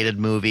Halloween related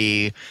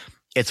movie.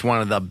 It's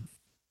one of the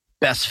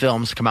best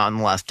films to come out in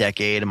the last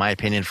decade, in my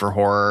opinion, for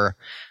horror.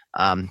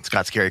 It's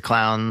got Scary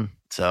Clown,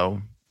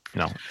 so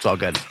it's all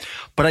good.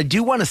 But I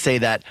do want to say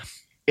that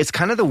it's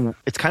kind of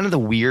the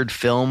weird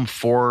film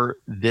for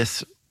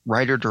this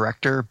writer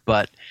director,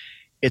 but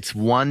it's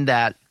one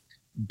that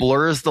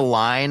blurs the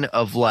line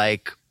of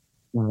like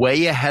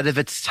way ahead of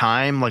its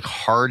time, like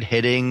hard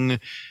hitting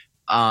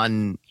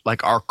on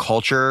like our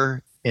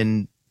culture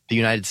in the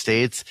United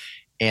States,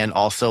 and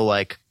also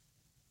like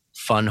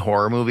fun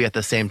horror movie at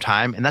the same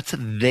time. And that's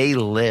They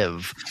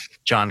Live,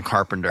 John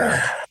Carpenter,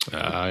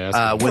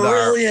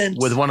 Brilliant.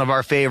 with one of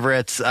our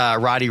favorites,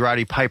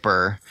 Roddy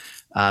Piper,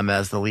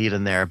 as the lead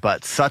in there.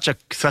 But such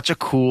a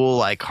cool,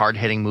 like hard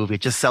hitting movie.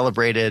 It just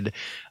celebrated,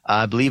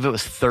 I believe it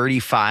was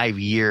 35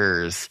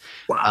 years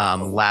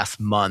last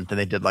month, and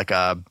they did like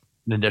an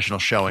additional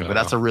showing. But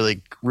that's a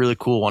really, really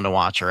cool one to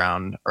watch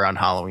around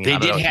Halloween. They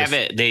did have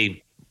it.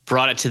 They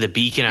brought it to the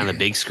Beacon on the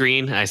big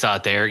screen. I saw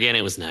it there again.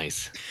 It was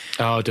nice.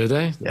 Oh, did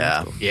they?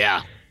 Yeah.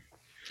 Yeah.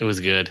 It was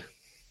good.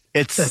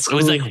 It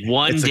was like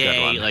one It's a good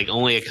day, one. like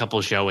only a couple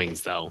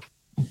showings though.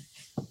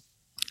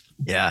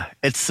 Yeah,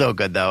 it's so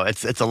good though.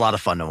 It's a lot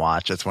of fun to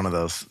watch. It's one of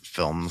those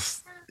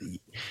films,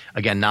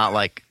 again, not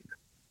like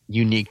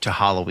unique to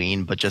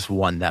Halloween, but just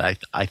one that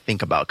I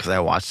think about because I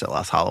watched it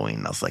last Halloween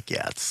and I was like,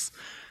 yeah, it's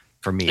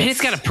for me. And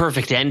it's got a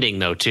perfect ending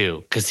though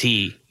too, because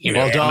he, Well,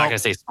 I'm not don't- gonna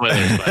say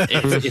spoilers, but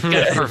it's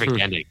got a perfect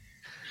ending.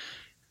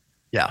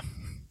 Yeah,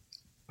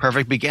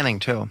 perfect beginning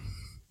too.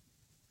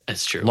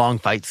 That's true. Long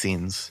fight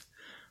scenes,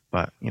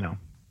 but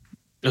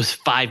It was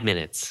 5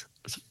 minutes.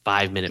 It was a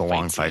 5 minute the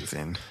long fight fight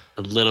scene. scene.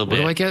 A little What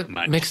bit. do I get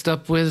much. mixed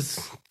up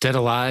with? Dead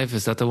Alive?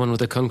 Is that the one with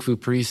the Kung Fu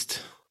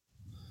priest?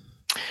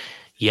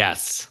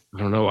 Yes. I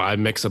don't know. I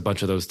mix a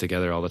bunch of those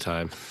together all the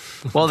time.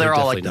 Well, they're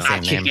all like definitely the I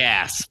same kick name.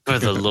 ass for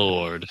the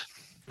Lord.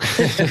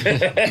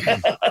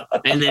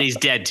 And then he's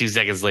dead 2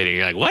 seconds later.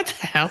 You're like, what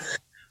the hell?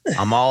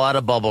 I'm all out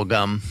of bubble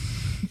gum.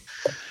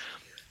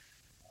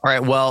 All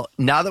right. Well,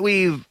 now that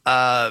we've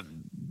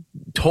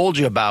told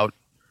you about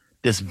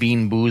this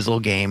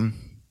Beanboozled game,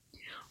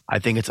 I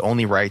think it's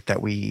only right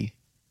that we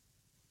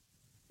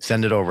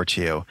send it over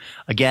to you.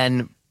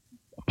 Again,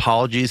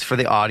 apologies for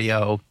the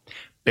audio.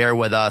 Bear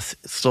with us.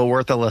 It's still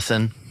worth a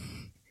listen.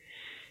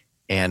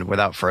 And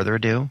without further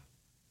ado,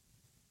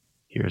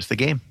 here's the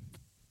game.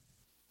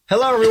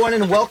 Hello, everyone,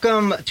 and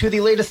welcome to the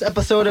latest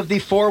episode of the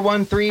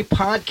 413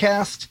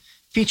 podcast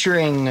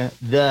featuring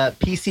the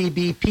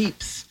PCB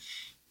Peeps.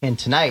 And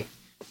tonight,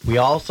 we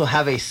also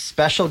have a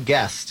special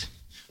guest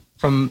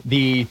from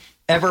the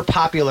ever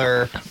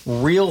popular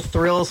Real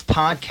Thrills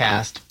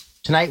podcast.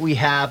 Tonight, we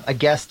have a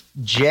guest,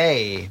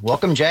 Jay.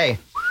 Welcome, Jay.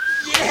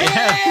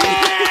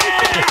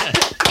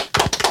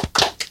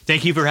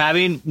 Thank you for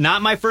having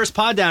not my first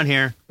pod down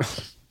here.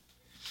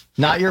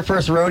 Not your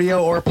first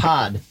rodeo or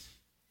pod.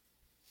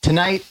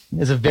 Tonight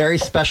is a very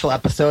special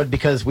episode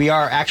because we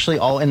are actually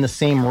all in the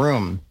same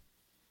room.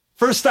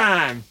 First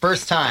time.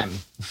 First time.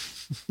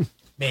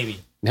 Maybe.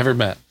 Never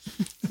met.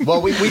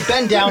 Well, we've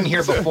been down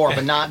here before,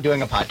 but not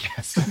doing a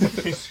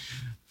podcast.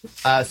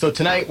 So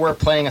tonight we're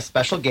playing a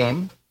special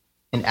game,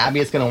 and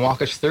Abby is going to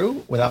walk us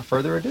through without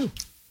further ado.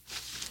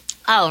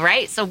 All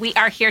right, so we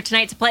are here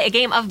tonight to play a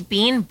game of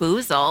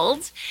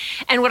Beanboozled.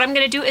 And what I'm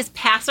going to do is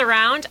pass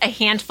around a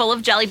handful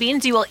of jelly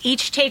beans. You will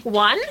each take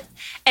one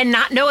and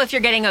not know if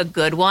you're getting a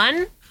good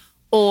one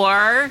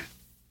or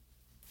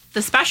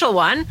the special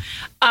one.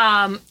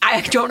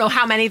 I don't know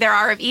how many there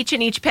are of each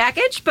in each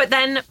package, but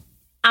then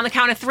on the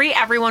count of 3,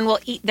 everyone will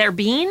eat their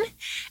bean.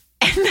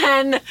 And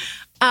then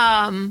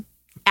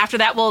after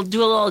that, we'll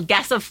do a little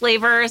guess of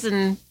flavors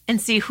and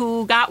see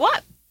who got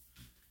what.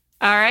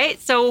 All right,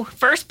 so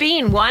first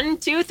bean, 1,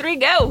 2, 3,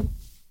 go.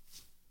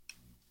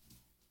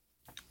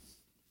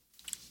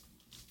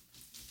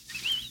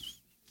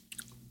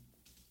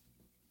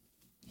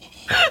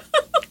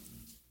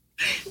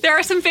 There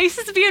are some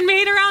faces being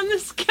made around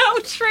this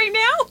couch right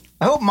now.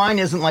 I hope mine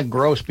isn't like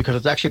gross because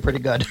it's actually pretty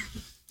good.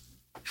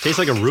 Tastes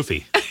like a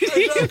roofie.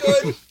 It's not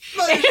good.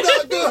 It's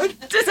not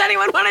good. Does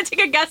anyone want to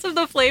take a guess of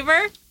the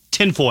flavor?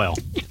 Tinfoil.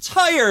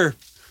 Tire.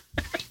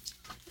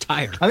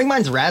 Tire. I think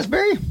mine's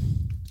raspberry.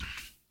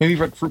 Maybe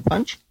fruit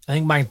punch. I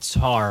think mine's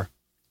tar.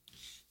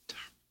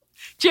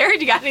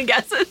 Jared, you got any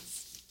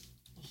guesses?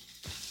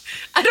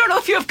 I don't know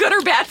if you have good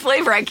or bad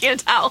flavor. I can't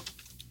tell.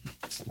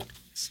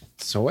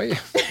 Soy?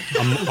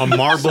 A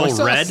marble Soy sauce.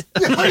 red.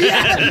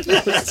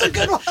 That's a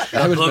good one.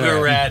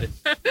 Booger red.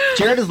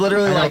 Jared is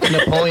literally like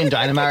Napoleon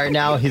Dynamite right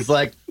now. He's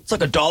like, it's like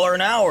 $1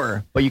 an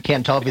hour. But you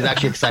can't tell if he's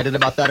actually excited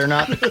about that or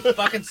not.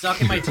 Fucking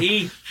sucking my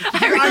teeth.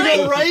 I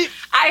know, right?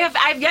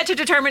 I've yet to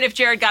determine if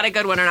Jared got a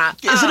good one or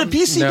not. Is it a No,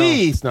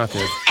 PCB? it's not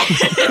good.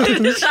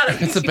 It's not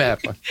a It's a bad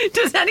one.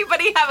 Does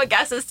anybody have a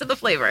guess as to the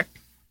flavor?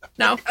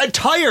 No? A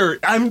tire.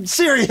 I'm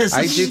serious.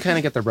 I do kind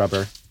of get the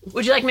rubber.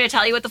 Would you like me to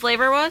tell you what the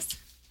flavor was?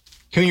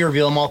 Can you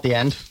reveal them all at the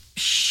end?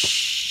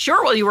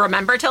 Sure. Will you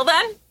remember till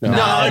then?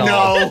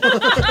 No.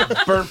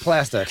 Burnt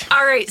plastic.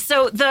 All right.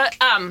 So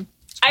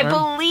I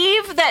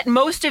believe that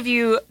most of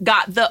you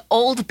got the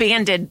old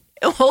bandage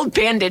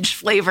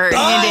flavor.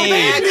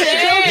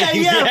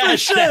 Okay, yeah, for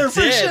sure.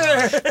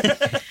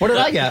 What did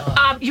I get?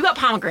 You got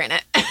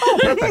pomegranate. You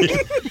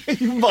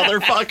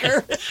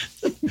motherfucker.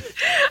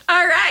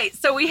 All right.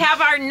 So we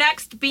have our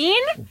next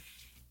bean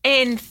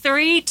in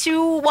 3,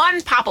 2,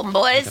 1. Pop 'em,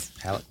 boys.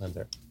 Palate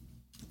cleanser.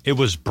 It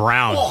was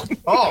brown.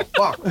 Oh,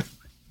 fuck.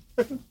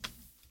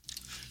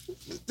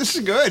 This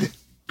is good.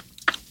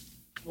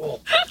 I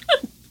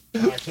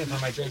can't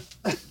find my drink.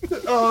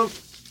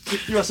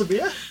 You want some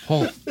beer?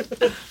 Oh,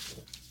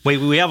 Wait,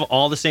 we have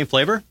all the same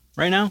flavor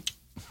right now?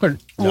 One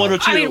or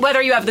two. I mean,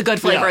 whether you have the good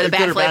flavor or the good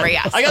bad or flavor,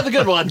 yes. I got the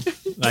good one.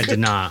 I did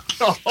not.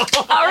 All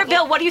right,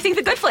 Bill, what do you think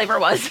the good flavor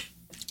was?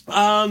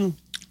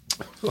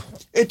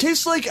 It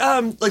tastes like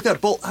that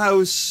Bolt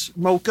House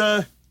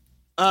mocha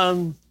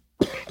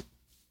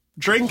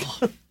drink.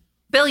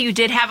 Bill, you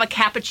did have a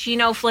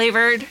cappuccino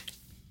flavored.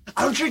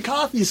 I don't drink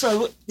coffee,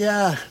 so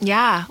yeah.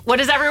 Yeah. What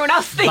does everyone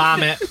else think?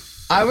 Vomit.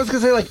 I was gonna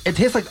say like it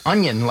tastes like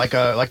onion, like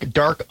a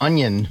dark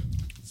onion.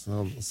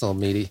 it's all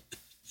meaty.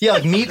 Yeah,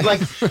 like meat, like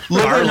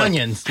liver Garlic. and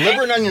onions.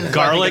 Liver and onions.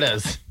 Garlic. I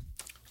think it is.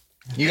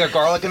 You got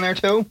garlic in there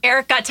too?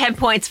 Eric got 10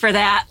 points for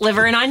that.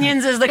 Liver and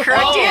onions is the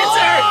correct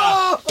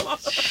answer.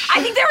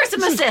 I think there were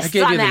some assists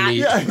gave on you the that.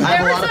 meat.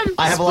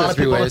 I have a lot of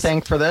Three people to ways.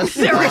 thank for this.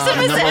 There were some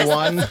Number assists.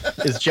 one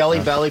is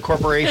Jelly Belly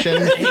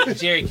Corporation. Hey,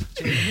 Jerry,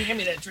 can you hand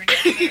me that drink?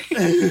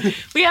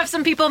 We have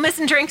some people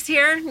missing drinks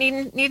here,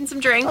 needing some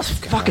drinks.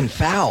 Fucking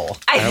foul.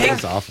 That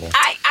was awful.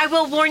 I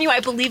will warn you,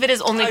 I believe it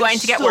is only going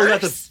to get Still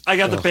got worse. I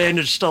got the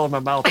bandage still in my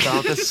mouth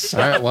now. This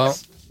All right, well,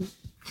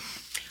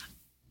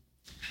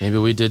 maybe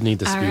we did need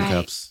the All spew right.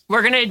 cups.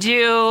 We're going to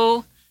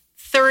do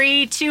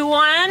 3, 2,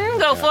 1.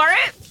 Go for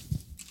it.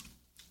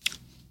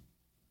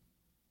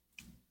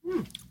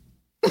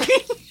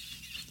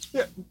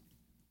 I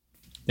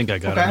think I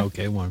got Okay. an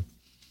okay one.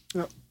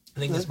 I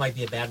think this might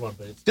be a bad one,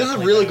 but it's This is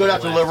definitely really better good than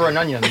after the last liver and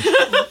one.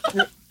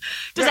 onions.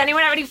 Does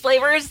anyone have any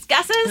flavors,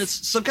 guesses?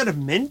 it's some kind of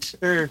mint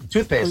or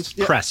Toothpaste.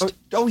 yeah. Crest.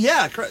 Oh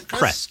yeah,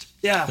 Crest.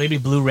 Yeah. Maybe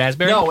blue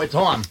raspberry? No, it's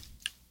on.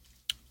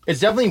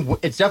 It's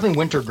definitely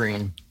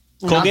wintergreen.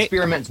 Not Colgate?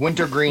 Spearmint's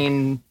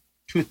wintergreen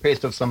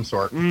toothpaste of some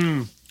sort.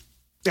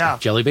 Yeah.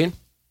 Jelly bean?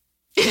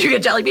 Did you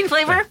get jelly bean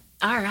flavor?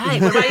 All right.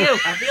 What about you?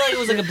 I feel like it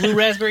was like a blue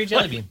raspberry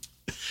jelly bean.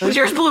 Was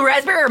yours blue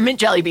raspberry or mint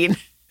jelly bean?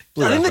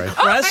 Blue I think the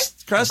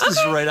raspberry. crest is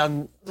right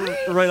on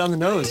the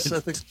nose. I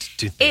think.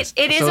 It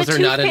is So a is there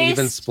not an toothpaste.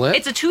 even split?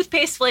 It's a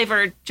toothpaste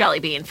flavored jelly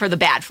bean for the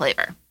bad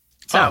flavor.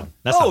 Oh,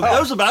 that's Oh, not that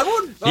was a bad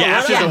one. yeah,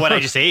 after yeah. what I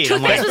just ate,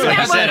 I'm like, Toothpaste was like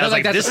I bad said, one. I was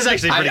like, this is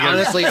actually pretty good.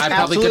 Honestly, I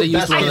probably could have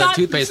used one of the best.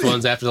 toothpaste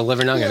ones after the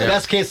liver and onion. Yeah.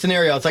 Best case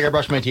scenario, it's like I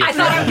brushed my teeth. I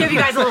thought I'd give you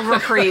guys a little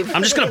reprieve.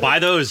 I'm just gonna buy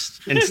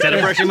those instead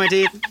of brushing my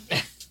teeth.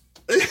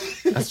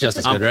 That's just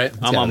as good, right? It's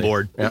I'm gotta on be.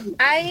 board. Yeah.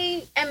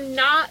 I am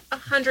not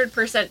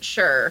 100%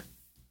 sure.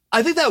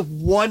 I think that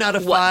 1 out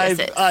of What 5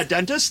 this is.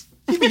 dentist,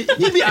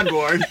 he'd be on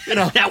board. You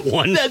know, That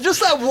one. yeah, just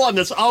that one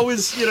that's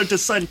always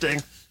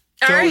dissenting.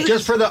 All right.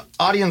 Just for the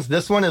audience,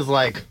 this one is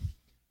like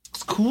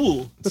It's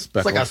cool. it's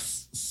like a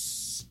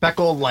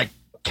speckled like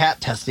cat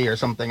testy or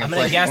something. I'm It's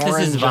going like to guess this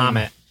orange is and-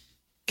 vomit.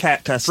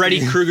 Cat test.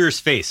 Freddy Krueger's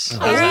face.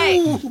 All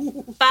right.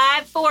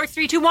 5, 4,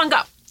 3, 2, 1,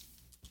 go.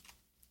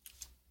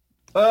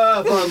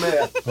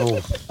 Vomit.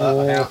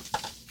 Oh.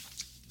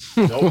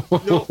 Nope.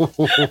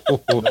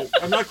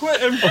 I'm not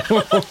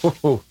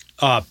quitting.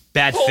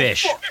 Bad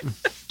fish.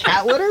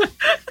 Cat litter?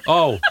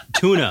 Oh,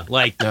 tuna.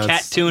 Like No,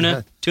 cat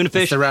tuna. Tuna It's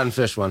fish. the rotten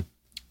fish one.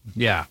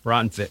 Yeah,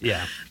 rotten fish.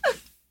 Yeah.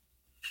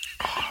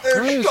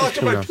 They're stuck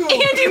in my tuna? poop.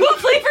 Andy, what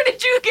flavor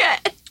did you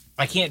get?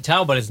 I can't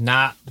tell, but it's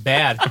not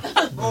bad.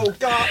 Oh,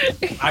 God.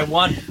 I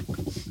won.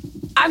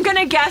 I'm going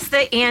to guess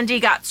that Andy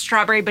got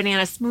strawberry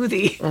banana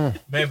smoothie.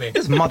 Maybe.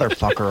 This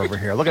motherfucker over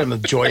here. Look at him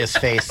with joyous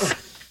face.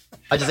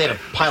 I just ate a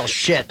pile of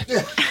shit.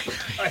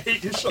 I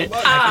hate you so much.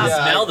 I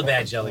can smell the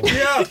bad jelly bean.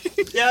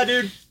 Yeah,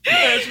 dude.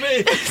 That's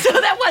me. So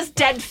that was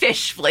dead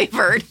fish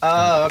flavored.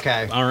 Oh,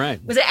 okay. All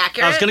right. Was it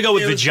accurate? I was gonna go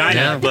with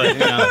vagina, but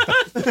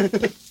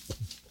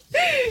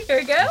Here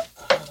we go.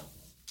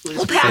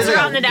 We'll pass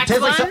around the next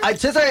one.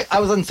 Since I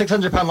was on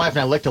 600-pound life and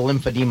I licked a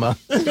lymphedema.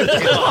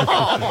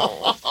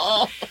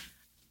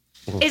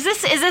 Is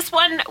this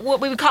one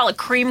what we would call a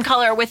cream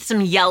color with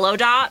some yellow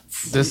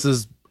dots? This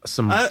is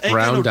some Brown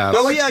brown dots.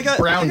 Oh, yeah, I got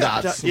Brown I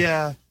got dots.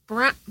 Yeah.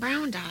 Brown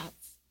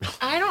dots.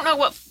 I don't know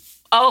what.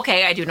 Oh,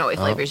 okay, I do know what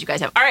flavors you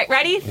guys have. All right,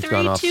 ready? It's 3,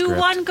 gone off 2, script.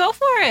 1, go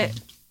for it.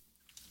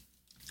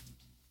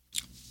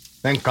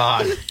 Thank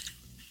God.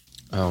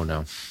 Oh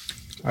no.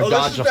 I Oh, this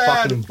dodged is a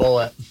bad. fucking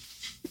bullet.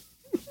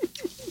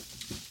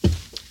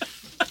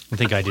 I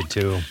think I did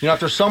too. You know,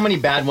 after so many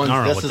bad ones, I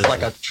don't know this what is this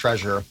like a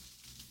treasure.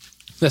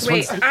 This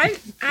Wait, one's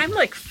I'm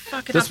like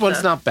fucking this up one's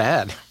the- not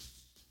bad.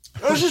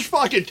 This is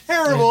fucking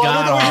terrible. I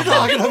don't know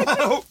what you're talking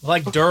about.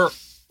 Like dirt.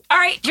 All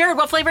right, Jared,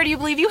 what flavor do you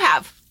believe you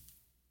have?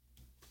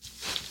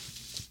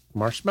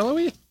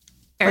 Marshmallowy?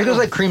 I think it was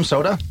like cream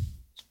soda.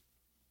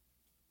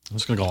 I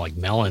was gonna go like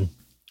melon.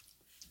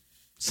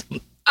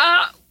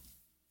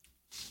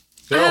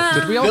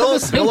 Did we all have the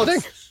same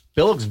thing?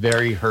 Bill looks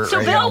very hurt So,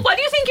 right Bill, now. what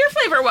do you think your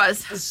flavor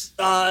was?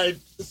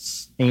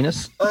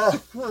 Anus?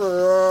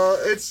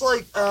 It's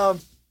like a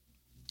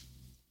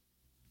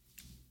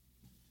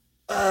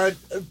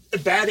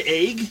bad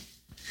egg.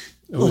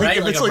 Right?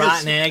 if Like it's a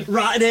rotten egg.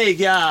 Rotten egg,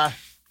 yeah.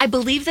 I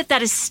believe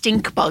that is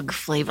stink bug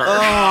flavor.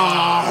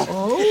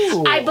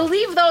 Oh. I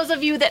believe those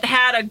of you that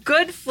had a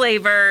good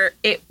flavor,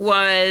 it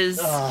was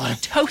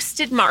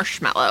toasted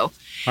marshmallow.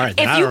 All right.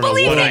 Then If I you don't know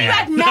believe what I that you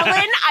had. had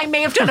melon, I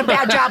may have done a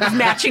bad job of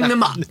matching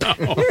them up.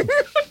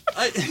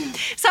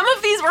 Some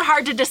of these were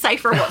hard to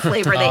decipher what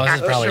flavor they this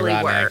is probably actually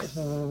rotten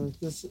were. egg.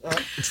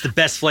 It's the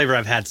best flavor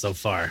I've had so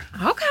far.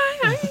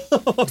 Okay.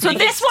 So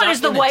this one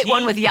is the white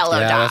one with yellow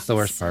Yeah, dots. that's the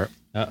worst part.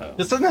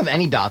 This doesn't have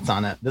any dots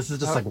on it. This is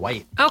just like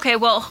white. Okay,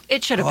 well,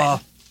 it should have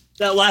been.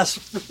 That last.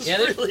 Yeah,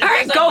 there's- All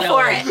right, there's go like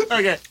for yellow. it.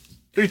 Okay.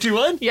 3, 2,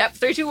 1. Yep,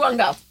 3, 2, 1,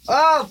 go.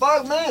 Oh,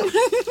 fuck me.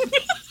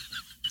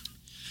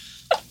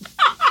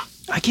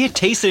 I can't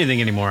taste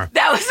anything anymore.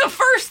 That was the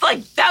first,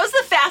 that was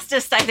the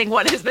fastest I think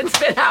one has been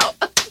spit out.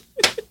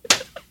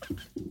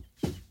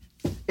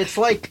 It's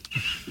like,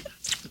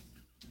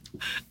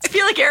 I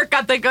feel like Eric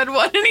got the good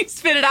one and he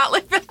spit it out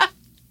like that.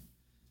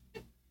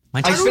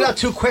 Mine I tastes spit out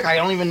too quick. I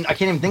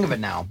can't even think of it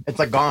now. It's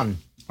like gone.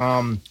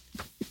 Bill,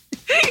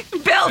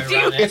 do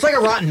you? It's like a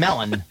rotten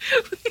melon.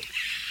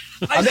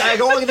 I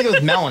go only think it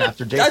was melon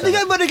after Jason. I think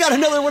I might have got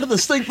another one of the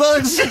stink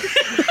bugs.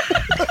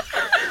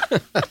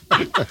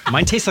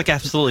 Mine tastes like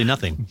absolutely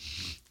nothing.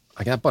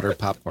 I got buttered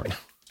popcorn.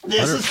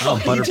 This is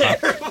fucking butter pop.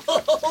 terrible.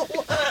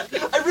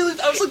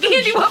 I was like,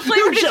 Andy, what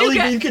flavor did you jelly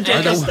get? bean can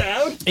take us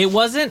down. It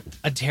wasn't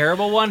a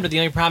terrible one, but the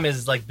only problem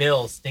is like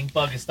Bill, stink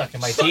bug is stuck in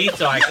my teeth,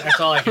 so that's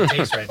all I can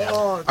taste right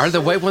now. Are the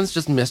white ones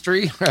just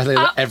mystery? Are they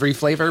every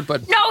flavor?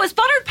 But No, it was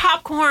buttered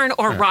popcorn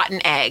or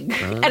rotten egg.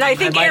 And I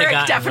think I might have Eric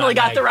gotten definitely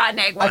rotten got the egg. rotten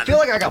egg one. I feel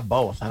like I got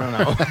both. I don't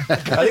know. I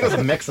think it was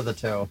a mix of the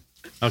two.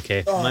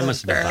 Okay, mine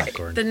must have been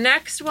popcorn. The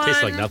next one.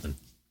 Tastes like nothing.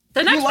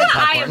 The next one like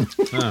I am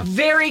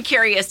very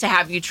curious to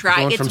have you try.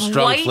 Going It's from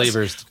strong white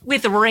flavors.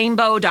 with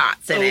rainbow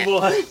dots in it.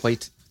 Boy.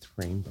 white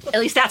rainbow. At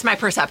least that's my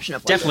perception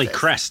of what Definitely this is.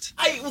 Crest.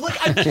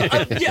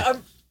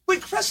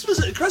 Wait,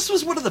 Crest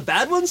was one of the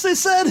bad ones they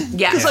said?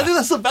 Yeah. Because I think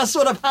that's the best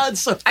one I've had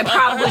so I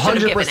probably should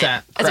have given it 100%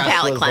 as a Crest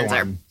palate was the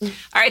cleanser. one.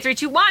 All right, 3,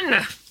 2, 1.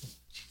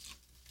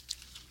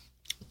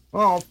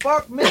 Oh,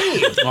 fuck me.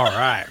 All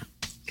right.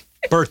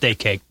 Birthday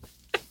cake.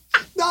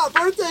 Not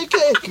birthday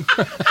cake.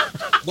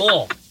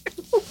 Bull.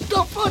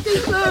 The fuck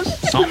is this?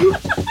 Something.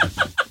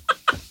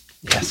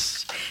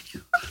 Yes.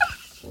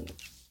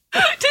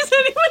 Does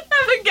anyone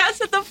have a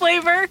guess at the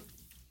flavor?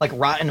 Like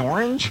rotten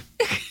orange?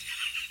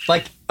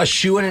 Like a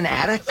shoe in an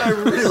attic? I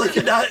really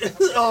cannot.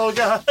 Oh,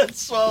 God. I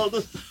swallowed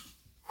this.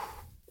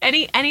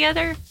 Any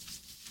other?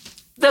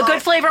 The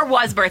good flavor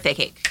was birthday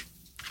cake.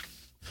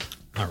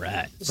 All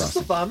right. Is this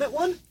the vomit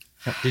one?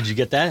 Did you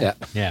get that? Yeah.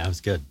 Yeah, it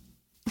was good.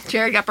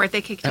 Jared got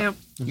birthday cake too.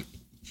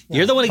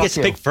 You're the one who gets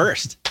to you. pick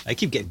first. I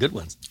keep getting good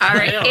ones. All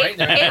right. know, right?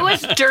 It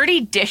was dirty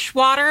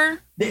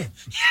dishwater.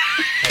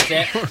 That's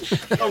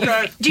it.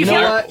 Okay. Do you You know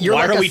feel what? You're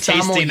Why like are a we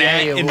tasting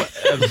that? sommelier And of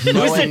who's the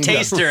knowing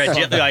taster?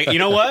 At like, you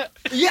know what?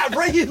 Yeah,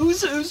 right.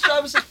 Who's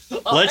job is it?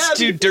 Let's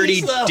do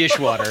dirty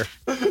dishwater.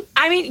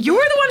 I mean, you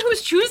were the one who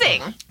was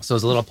choosing. So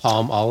it's a little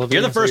palm olive.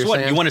 You're the first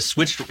one. You want to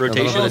switch a little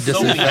rotation? bit of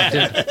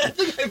disinfectant. I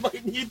think I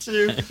might need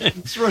to.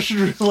 This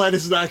Russian roulette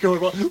is not going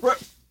well.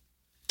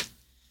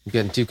 I'm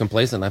getting too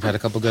complacent. I've had a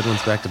couple good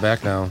ones back to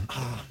back now.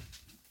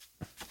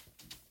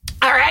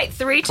 All right,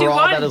 3, 2, For all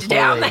that 1, is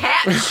down holy. the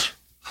hatch.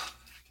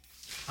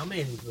 How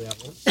many do we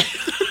have?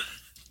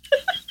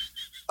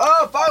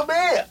 Oh, fuck me!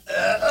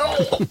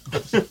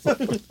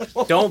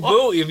 Don't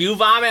boo. If you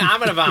vomit, I'm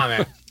gonna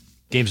vomit.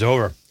 Game's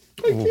over.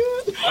 I think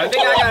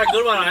I got a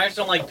good one. I just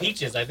don't like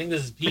peaches. I think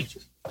this is peach.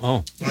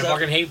 Oh. I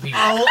fucking hate peaches.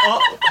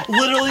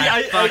 Literally,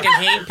 I fucking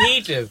hate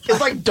peaches.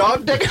 It's like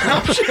dog dick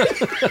option.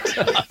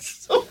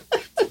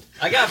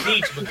 I got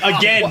peach. But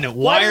Again,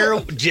 why are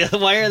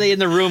they in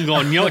the room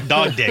going, you know what,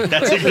 dog dick?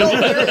 That's a good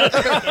one.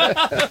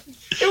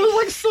 It was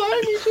like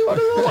slimy too. I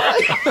don't know why.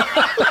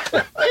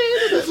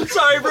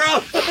 sorry, bro.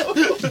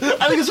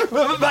 I think it's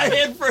from my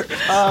hand first.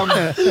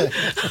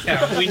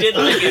 Yeah, we did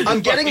like it.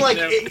 I'm getting like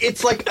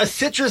it's like a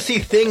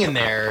citrusy thing in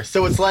there,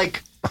 so it's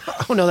like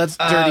Oh no, that's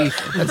dirty.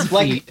 That's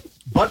like feet.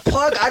 butt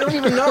plug. I don't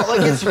even know.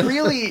 Like it's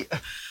really.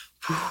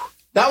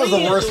 That was the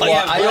worst one.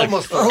 I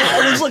almost. It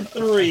was like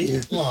 3.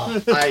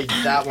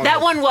 That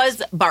one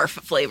was barf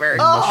flavored.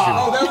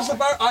 Oh, that was the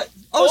bar.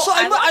 So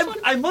I like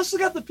I must have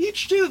got the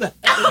peach too. Then.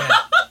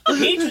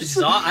 Peach is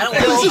all, I don't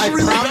Bill, like I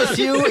peach. promise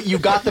you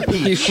got the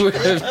peach. You would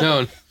have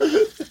known.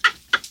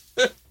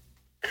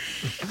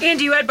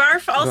 And you had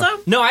barf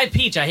also? No, I had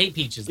peach. I hate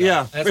peaches. Though.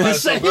 Yeah. That's why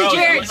it's so gross.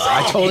 Jared.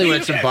 I totally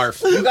went to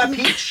barf. You got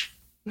peach.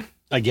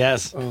 I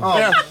guess. Oh.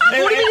 Yeah.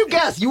 What do you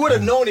guess? You would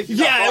have known if you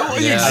got barf. Yeah, I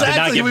did not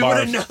exactly. get We would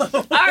barf. have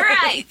known. All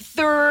right,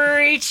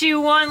 3,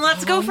 2, 1,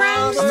 let's go,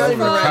 friends. I'm not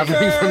even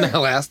recovering from that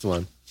last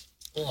one.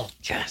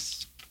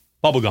 Yes.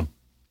 Bubblegum.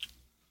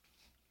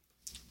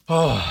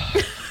 Oh.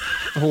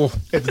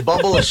 It's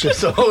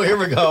bubblicious. Oh, here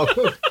we go.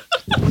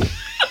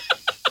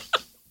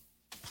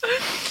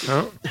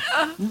 Oh,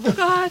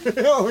 God.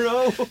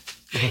 Oh no.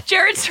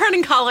 Jared's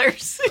turning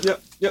colors.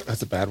 Yep.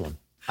 That's a bad one.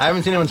 I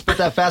haven't seen anyone spit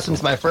that fast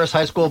since my first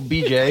high school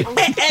BJ.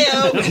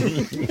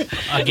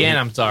 Again,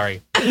 I'm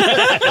sorry.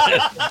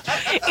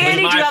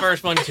 Andy, do my you have,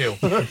 first one too.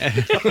 do you have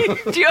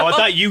Oh, I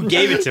thought you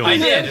gave it to him. I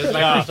did. It was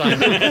my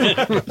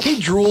first time. He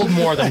drooled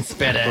more than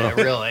spit it,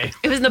 really.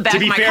 it was in the back To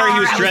be of my fair, car. he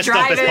was I dressed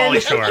up as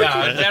driving. Pauly Shore.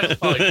 Yeah, that's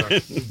probably true.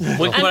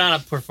 We put on a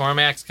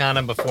Performax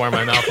condom before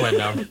my mouth went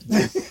down.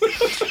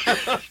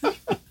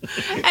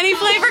 Any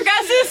flavor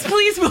guesses?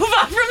 Please move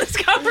on from this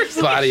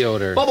conversation. Body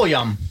odor. Bubble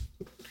yum.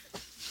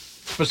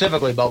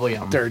 Specifically bubble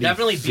yum. Dirty.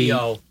 Definitely feet.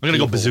 B.O. I'm going to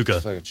go bazooka.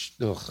 Fucking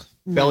ugh.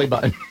 Belly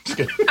button.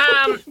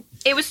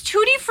 It was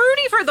Tutti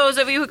Frutti for those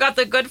of you who got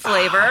the good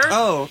flavor.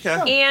 Oh,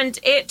 okay. And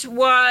it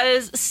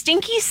was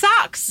Stinky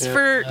Socks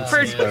for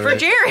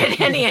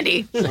Jared and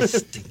Andy.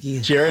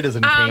 Jared is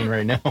in pain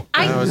right now.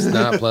 No, it's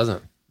not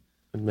pleasant.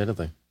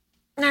 Admittedly.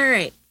 All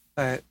right.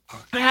 All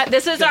right.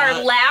 This is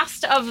our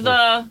last of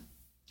the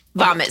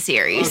vomit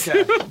series.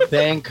 Okay.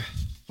 Thank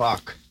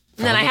fuck.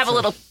 And then I have a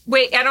little.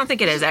 Wait, I don't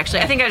think it is actually.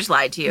 I think I just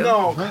lied to you.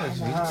 No.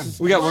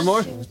 We got one more.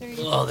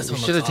 Oh, this You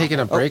one should have taken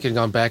a break and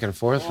gone back and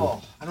forth.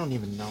 Oh, I don't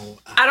even know.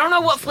 I don't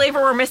know what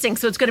flavor we're missing,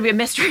 so it's going to be a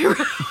mystery round.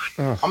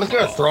 I'm just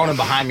gonna throw him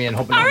behind me and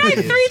hope. All right,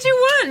 3,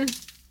 2,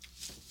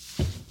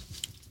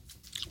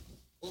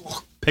 1.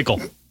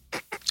 Pickle.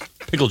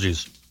 Pickle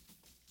juice.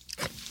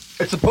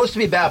 It's supposed to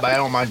be bad, but I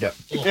don't mind it.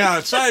 Yeah,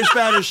 it's not as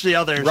bad as the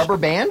others. Rubber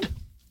band?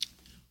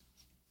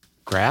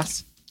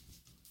 Grass?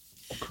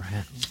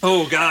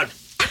 Oh God.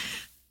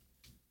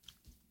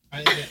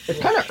 It's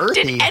kind of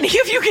earthy. Did any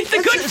of you get the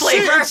good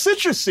flavor? It's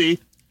citrusy.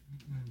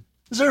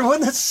 Is there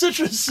one that's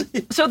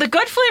citrusy? So the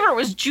good flavor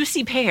was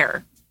juicy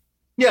pear.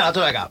 Yeah, that's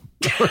what I got.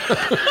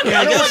 Yeah,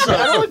 I guess so.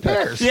 I don't like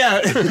pears. Yeah.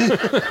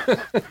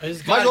 Might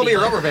as well be a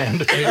rubber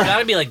band. It's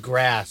gotta be like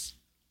grass.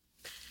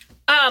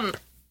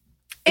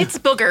 It's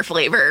booger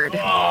flavored.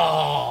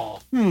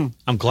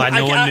 I'm glad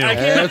no one knew.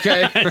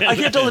 Okay. I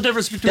can't tell the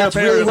difference between That's a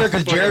pear really and a weird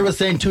because Jared was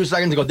saying 2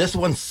 seconds ago, this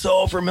one's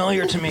so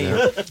familiar to me.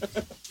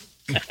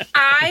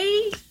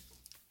 I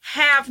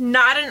have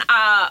not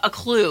a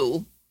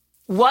clue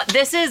what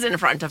this is in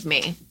front of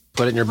me.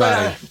 Put it in your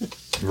body.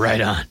 Right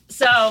on.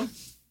 So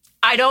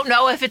I don't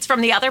know if it's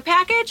from the other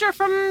package or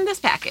from this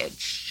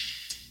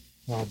package.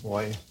 Oh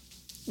boy.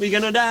 We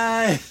gonna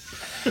die.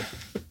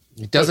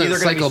 It doesn't either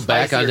gonna be cycle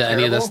back spicy or onto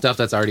any of the terrible? stuff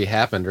that's already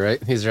happened, right?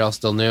 These are all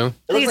still new. It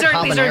looks These like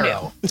are new.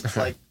 habanero. It's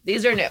like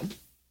These are new.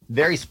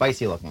 very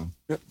spicy looking.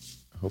 I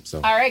hope so.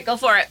 All right, go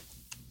for it.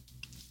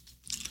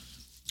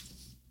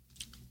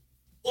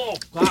 Oh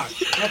God,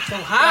 that's so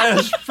hot.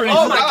 That's pretty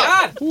Oh my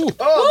God,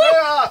 Oh,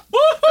 yeah.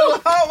 It was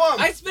a hot one.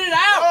 I spit it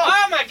out.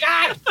 Oh my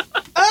God,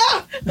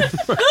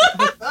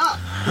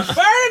 it's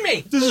burning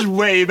me. This is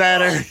way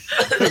better.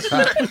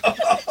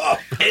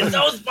 It's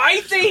so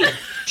spicy.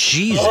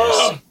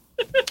 Jesus.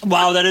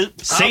 Wow, that is.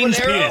 Satan's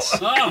penis.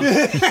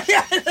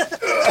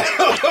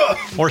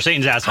 Or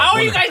Satan's asshole. How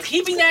are you One of guys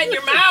keeping that in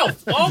your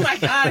mouth? Oh my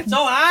God, it's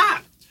so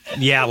hot.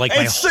 them. Yeah, like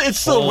my It's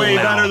still whole way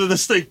mouth. better than the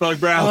stink bug,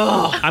 bro.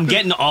 I'm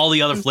getting all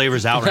the other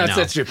flavors out right That's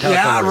now. at your palate.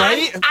 Yeah,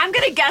 right? I'm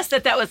going to guess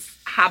that was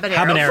habanero,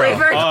 Habanero.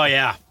 flavored. Oh,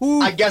 yeah.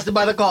 I guessed it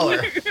by the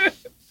color.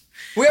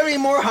 We have any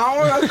more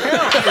hour?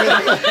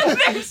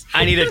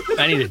 I need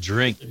a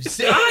drink. There's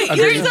a You ate 5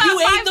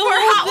 the more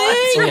whole hot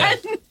ones,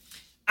 thing. Ren.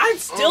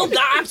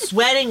 I'm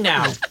sweating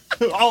now.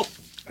 Oh,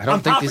 I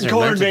don't think these are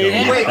meant to go baby.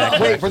 in the backpack.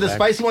 Wait, for the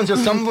spicy ones, are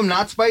some of them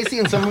not spicy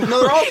and some of them,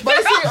 no, they're all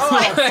spicy?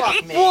 Oh,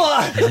 fuck me.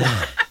 What?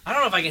 I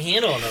don't know if I can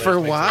handle another. For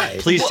spicy. why?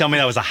 Please tell me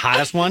that was the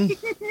hottest one.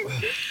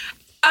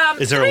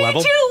 Is there 3, a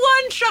level? 2,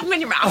 1, shove them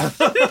in your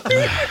mouth.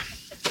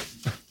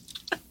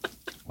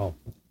 Oh,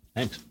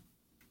 thanks.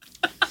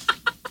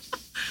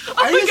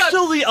 Are you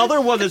still the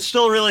other one that's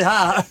still really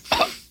hot?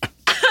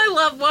 I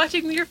love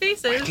watching your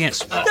faces. I can't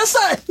smell. That's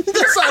not. Your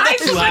That's not. eyes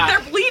look like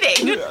they're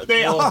bleeding.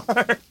 They are.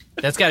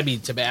 That's got to be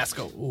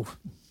Tabasco. Ooh.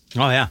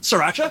 Oh yeah.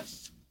 Sriracha.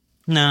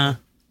 Nah.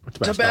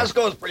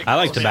 Tabasco is pretty I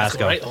like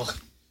Tabasco. Right? Oh.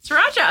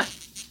 Sriracha.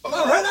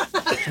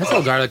 That's a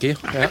little garlicky.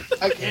 Yeah.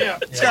 I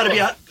can't. It's got to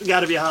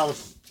be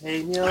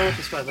jalapeno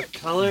just by the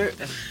color.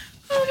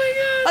 Oh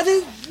my I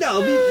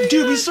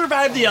think we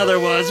survived the other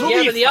ones. We'll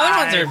Yeah, be but the other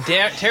fine. ones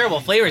are terrible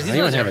flavors. These I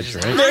don't ones have are a just-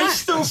 drink. They're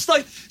still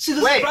stuck. See,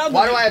 this Wait, is the problem.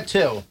 why do I have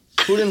two?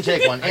 Who didn't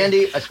take one?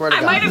 Andy, I swear to I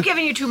God. might have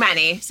given you too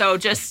many, so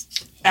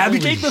just Abby,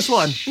 take this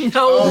one.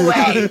 no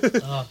way.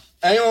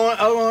 Anyone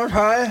want to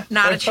try?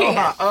 Not It's a so chance.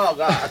 hot. Oh,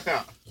 God, I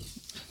can't.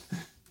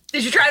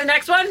 Did you try the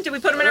next one? Did we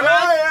put them in our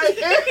mouth?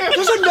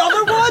 There's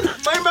another one.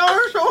 My mouth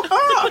is so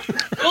hot.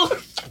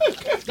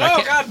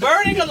 Oh God,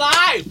 burning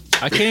alive!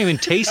 I can't even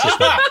taste this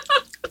one.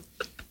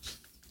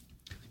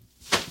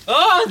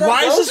 Oh,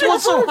 Why is this one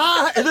so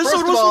hot? And this First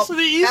one of was all, supposed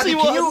to be the Abby, easy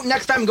can one. you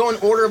next time go in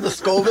order of the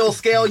Scoville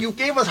scale? You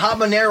gave us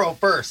habanero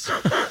first.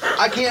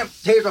 I can't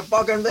taste a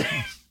fucking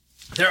thing.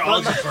 they're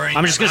all just burning.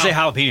 I'm just gonna say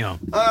jalapeno.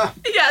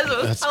 Yes, it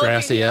was That's jalapeno.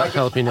 grassy, yeah.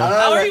 Jalapeno.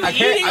 How are you I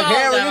can't, eating I all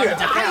can't of read them?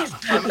 it. I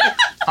can't.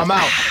 I'm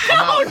out. I'm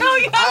Oh out. no,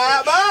 you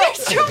have I'm out.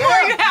 There's 2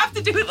 more. You have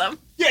to do them.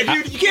 Yeah,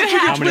 dude, you can't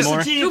How drink a many twisted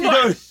more? tea 2 if you more.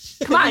 don't.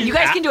 Come on, you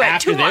guys can do it.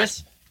 After 2 more.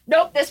 this,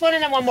 Nope, this one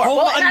and then one more. Oh,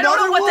 Well, and I don't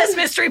know another what this one?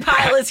 mystery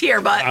pile is here,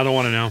 but I don't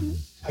want to know.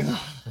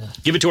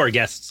 Give it to our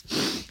guests.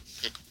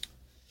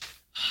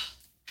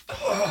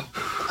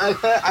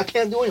 I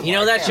can't do anything. You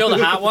know that show,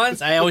 The Hot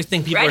Ones? I always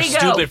think people Ready, are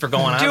go. stupid for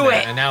going on Do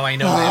that, it. and now I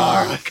know they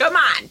are. come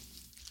on.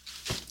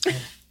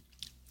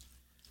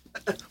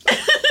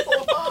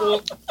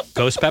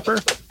 Ghost pepper.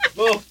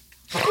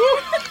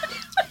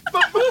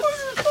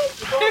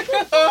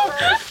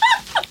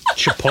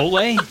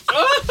 Chipotle.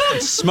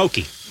 It's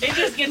smoky. It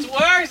just gets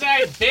worse.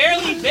 I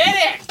barely bit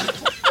it.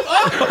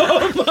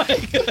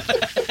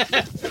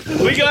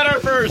 We got our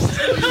first.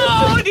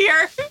 Oh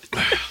dear.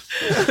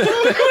 We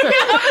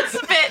have a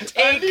spit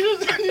take.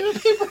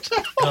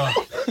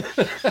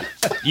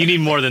 You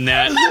need more than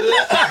that.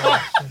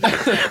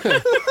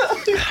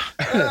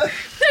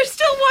 There's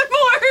still one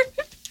more.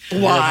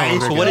 Why?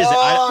 So what is it?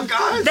 Oh,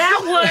 God. That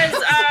was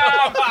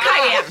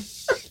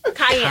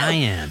cayenne.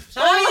 Cayenne.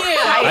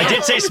 Oh, I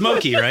did say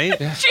smoky, right?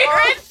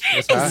 Jared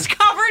is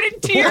covered in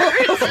tears.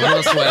 A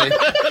little sweaty.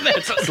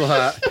 That's still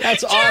hot.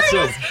 That's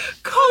awesome.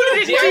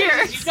 Coated in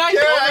tears. You guys go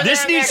over This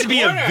there in needs that to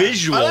be a corner.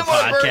 visual I didn't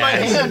want to burn my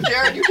podcast. hand,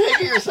 Jared. You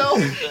take it yourself.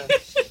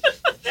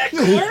 That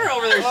corner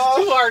over there is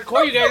too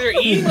hardcore. You guys are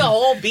eating the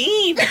whole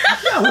bean.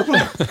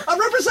 I'm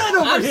representing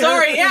over I'm here.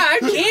 sorry. Yeah, I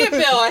can't,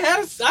 Bill.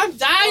 I'm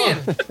dying.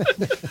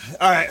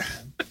 All right.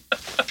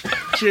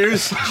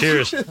 Cheers.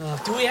 Cheers.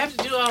 Do we have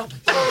to do a...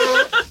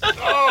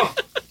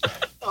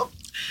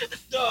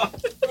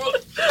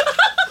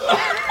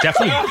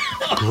 Definitely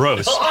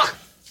gross. So hot.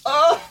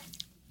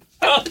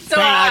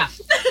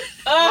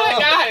 Oh my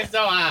God, it's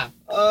so hot.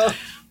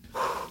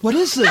 What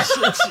is this?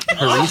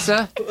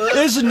 Harissa?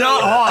 It's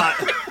not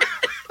hot.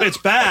 It's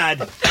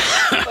bad.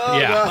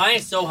 Yeah.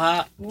 Mine's so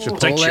hot.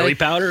 It's like chili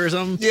powder or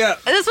something. Yeah.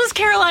 This was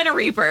Carolina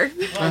Reaper.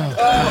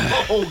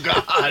 Oh,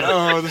 God.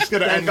 Oh, this is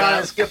gonna Thank end God I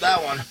bad. skipped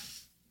that one.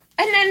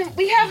 And then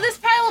we have this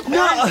pile of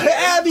No, orange.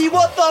 Abby,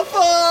 what the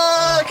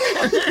fuck?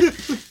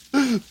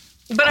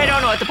 But I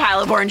don't know what the pile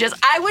of orange is.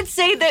 I would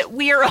say that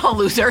we are all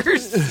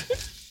losers.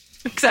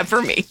 Except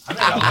for me.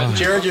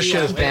 Jared just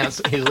shit his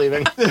pants. He's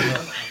leaving.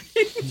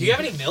 Do you have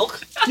any milk?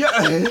 Yeah.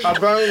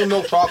 I'm burning the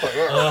milk chocolate.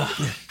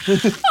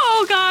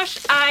 Oh gosh,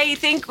 I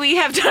think we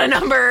have done a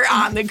number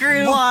on the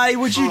group. Why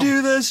would you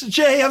do this?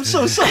 Jay, I'm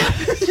so sorry.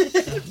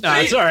 No,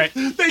 it's all right.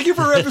 Thank you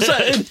for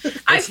representing.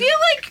 I feel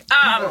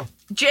like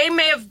Jay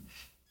may have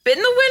been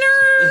the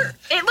winner.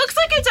 It looks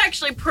like it's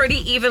actually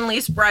pretty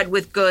evenly spread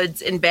with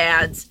goods and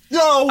bads.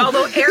 No.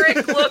 Although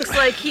Eric looks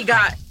like he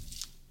got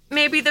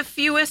maybe the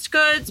fewest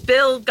goods.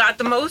 Bill got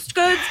the most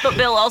goods, but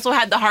Bill also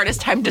had the hardest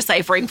time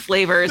deciphering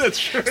flavors. That's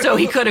true. So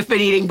he could have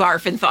been eating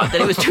barf and thought that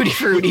it was tutti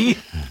frutti.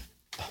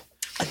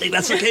 I think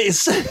that's the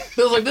case.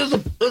 Feels like this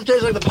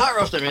tastes like the pot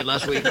roast I made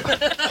last week.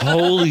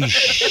 Holy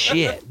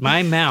shit.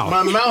 My mouth.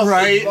 My mouth.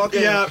 Right? Is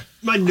fucking, Yeah.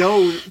 My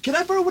nose. Can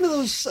I borrow one of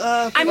those?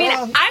 I mean,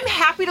 I'm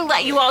happy to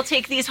let you all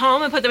take these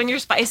home and put them in your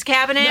spice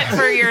cabinet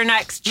for your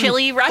next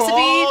chili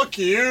recipe. Fuck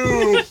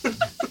you.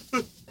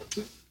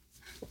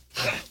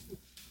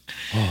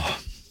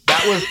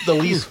 That was the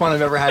least fun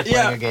I've ever had playing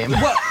Yeah. a game.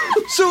 What?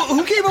 So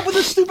who came up with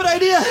this stupid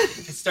idea? It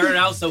started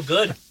out so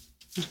good.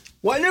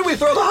 Why didn't we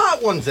throw the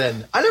hot ones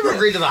in? I never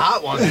agreed to the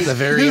hot ones. At the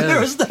very There end.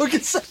 was no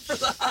consent for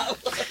the hot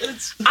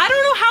ones. I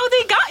don't know how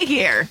they got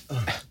here.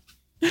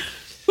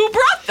 Who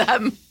brought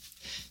them?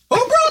 Who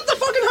brought the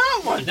fucking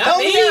hot one. Not Tell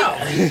me.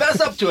 me. Fess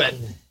up to it.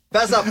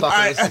 Fess up,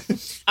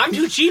 fuckers. I'm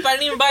too cheap. I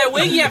didn't even buy a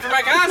wig yet for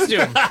my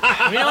costume.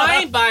 I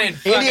ain't buying.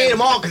 Andy ate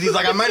them all because he's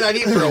like, I might not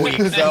eat for a week,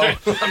 so I'm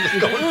just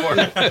going for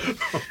it.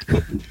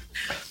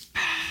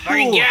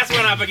 Fucking gas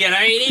went up again.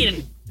 I ain't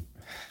eating.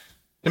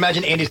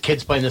 Imagine Andy's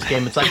kids playing this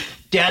game. It's like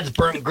Dad's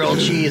burnt grilled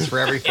cheese for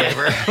every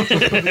flavor.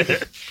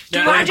 Do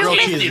I just grilled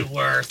miss- cheese.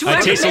 Worse. Do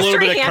I tastes a little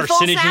bit of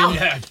carcinogen.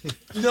 Yeah.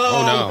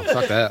 Oh no,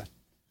 fuck that.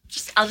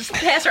 I'll just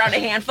pass around a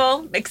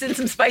handful, mix in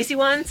some spicy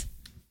ones.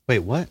 Wait,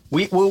 what?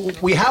 We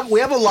have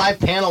a live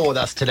panel with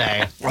us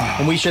today,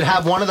 and we should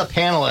have one of the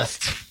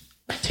panelists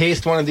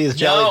taste one of these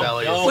Jelly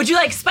Bellies. no. Would you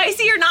like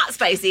spicy or not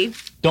spicy?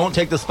 Don't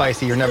take the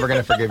spicy. You're never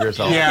gonna forgive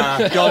yourself.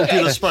 Yeah, don't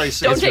do the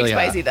spicy. Don't take really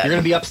spicy then. You're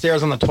gonna be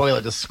upstairs on the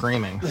toilet just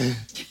screaming.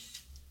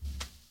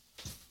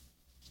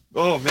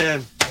 Oh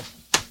man.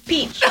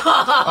 Peach.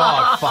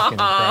 Oh, fucking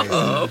Christ.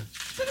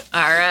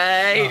 All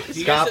right.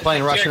 Scott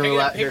playing Russian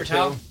roulette here too.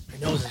 My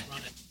nose is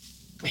running.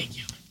 Thank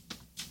you.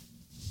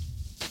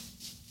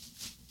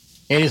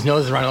 Andy's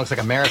nose is running. It looks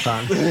like a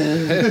marathon.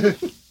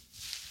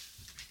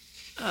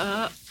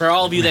 For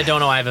all of you that don't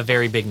know, I have a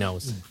very big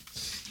nose.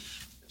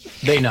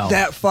 They know.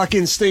 That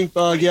fucking stink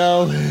bug,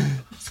 yo.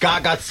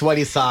 Scott got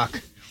sweaty sock.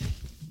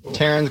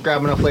 Taryn's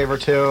grabbing a flavor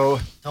too.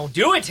 Don't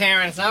do it,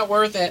 Taryn. It's not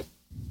worth it.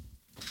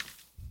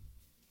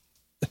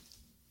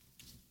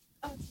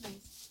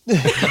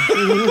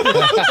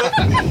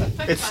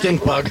 It's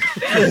stink bug.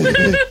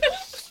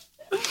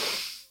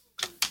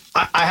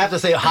 I have to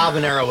say,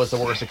 habanero was the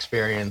worst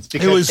experience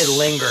because it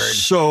lingered.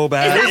 so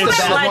bad. Is that what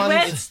the I bad led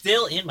ones- with? It's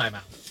still in my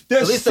mouth.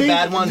 At least the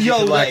bad ones you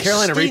could like.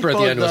 Carolina Reaper at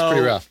the end was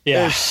pretty rough.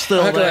 Yeah. It's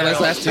still Those there.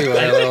 last two.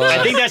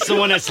 I think that's the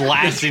one that's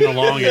lasting the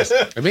longest.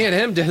 Me and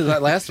him did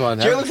that last one.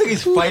 Jared looks like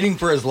he's fighting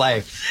for his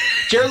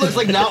life. Jared looks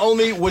like not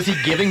only was he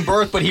giving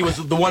birth, but he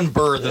was the one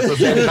bird at the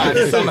same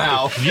time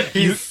somehow.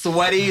 He's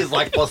sweaty, he's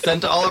like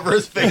placenta all over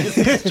his face.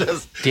 It's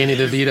just Danny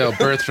DeVito,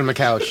 birthed from the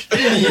couch.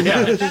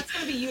 yeah. That's going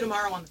to be you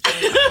tomorrow on the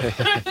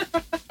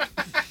phone.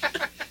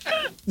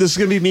 This is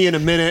gonna be me in a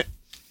minute.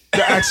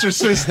 The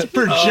Exorcist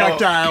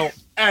projectile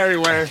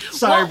everywhere.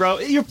 Sorry, bro.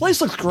 Your place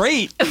looks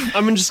great.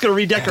 I'm just gonna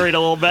redecorate a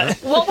little bit.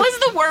 What was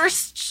the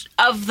worst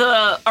of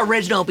the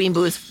original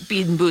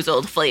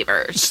Beanboozled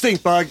flavors?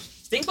 Stink bug.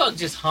 Stink bug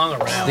just hung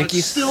around.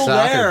 Stinky still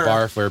sock there. or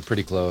barf were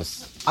pretty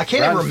close. I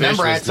can't even Rotten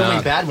remember. fish I had was so many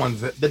not- bad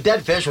ones. The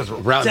dead fish was.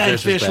 Rotten Dead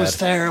fish fish was bad.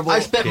 terrible. I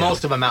spit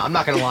most of them out. I'm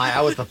not gonna lie.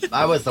 I was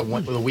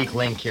the weak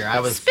link here. I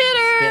was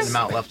Spitters. spitting them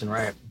out left and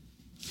right.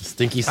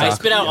 Stinky sock. I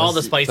spit out all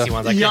the spicy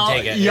ones. I couldn't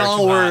take it. They Y'all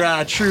too were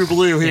hot. true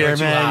blue They here, were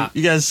too man. hot.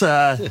 You guys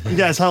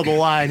held the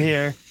line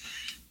here.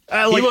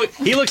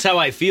 He looks how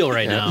I feel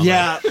right now.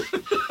 Yeah.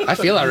 I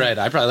feel all right.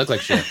 I probably look like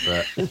shit,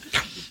 but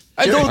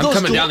I don't- I'm those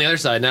coming glo- down the other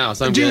side now,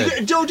 so I'm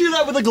good. Don't do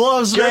that with the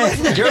gloves,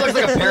 man. Jared looks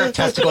like a pair of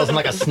testicles in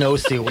like a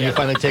snowsuit when you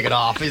finally take it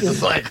off. He's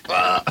just like,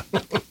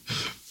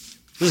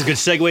 This is a good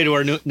segue to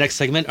our next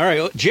segment. All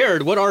right,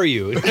 Jared, what are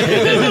you?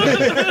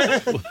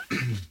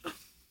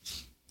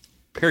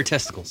 Pair of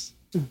testicles.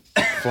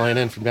 Flying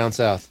in from down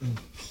south.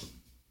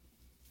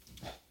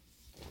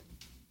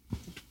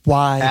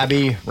 Why?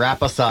 Abby,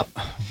 wrap us up.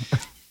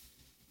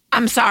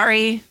 I'm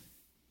sorry.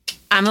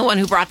 I'm the one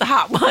who brought the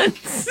hot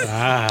ones.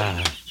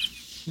 Ah.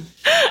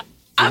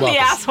 I'm the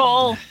welcome.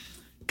 asshole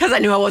because I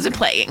knew I wasn't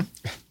playing.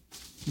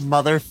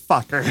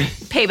 Motherfucker.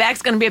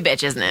 Payback's going to be a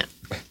bitch, isn't it?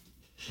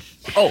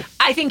 Oh.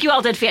 I think you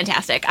all did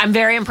fantastic. I'm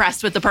very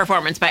impressed with the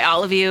performance by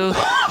all of you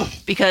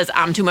because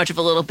I'm too much of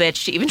a little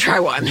bitch to even try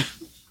one.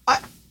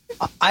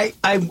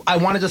 I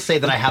wanted to say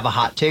that I have a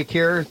hot take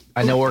here.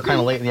 I know we're kind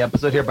of late in the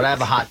episode here, but I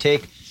have a hot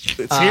take.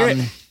 Let's hear it.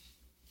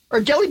 Are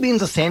jelly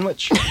beans a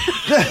sandwich?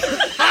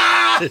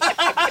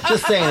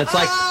 Just saying. It's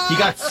like you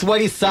got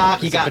sweaty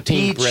sock, you got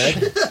poutine peach.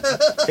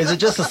 bread. Is it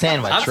just a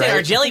sandwich, I'm saying, are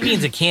right? jelly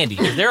beans a candy?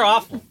 'Cause they're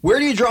awful. Where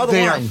do you draw the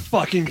They are line?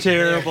 fucking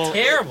terrible.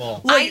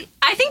 Terrible. I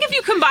think if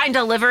you combined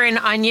a liver and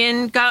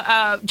onion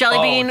jelly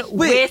bean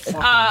wait. with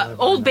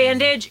Old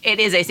Bandage, it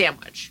is a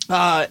sandwich.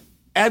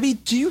 Abby,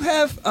 do you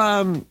have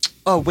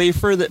a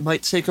wafer that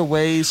might take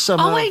away some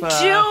Oh, of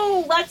I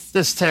do.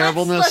 this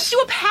terribleness? Let's do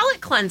a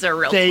palate cleanser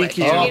real Thank quick.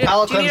 you. Do Oh, need a-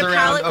 palate do you need a cleanser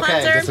palate round. Okay,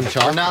 cleanser? get some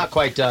chalk. We're not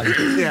quite done.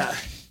 Yeah.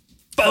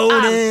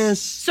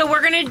 Bonus. So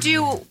we're gonna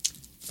do.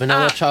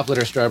 Vanilla chocolate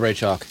or strawberry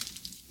chalk.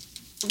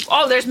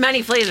 Oh, there's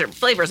many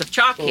flavors of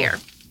chalk here.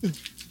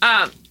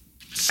 I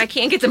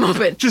can't get them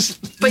open.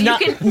 But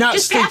not- you can not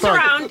just stink pass bug.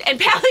 around and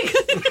palate.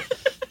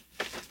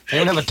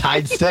 Anyone have a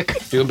Tide stick?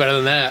 Doing better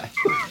than that.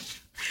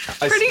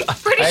 pretty I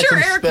pretty had sure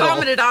some Eric spittle.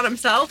 vomited on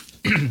himself.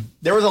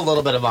 There was a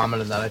little bit of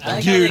vomit in that, I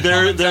think. Dude,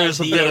 there's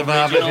a bit of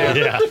vomit here.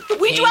 Yeah.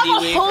 We do have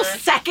Candy a whole wafer.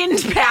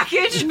 second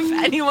package if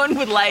anyone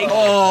would like.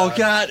 Oh,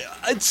 God.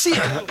 See,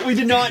 we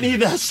did not need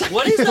this.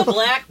 What is the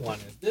black one?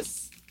 Is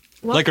this?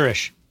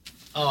 Licorice.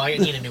 Oh, I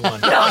need a new one.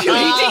 No, you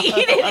need to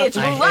eat it. It's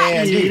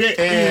roulette. Eat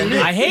it.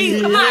 I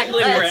hate Come on,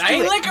 licorice. let's I hate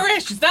do it.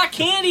 licorice. It's not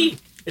candy.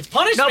 It's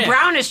punishment. No,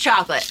 brown is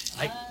chocolate.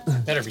 I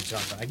better be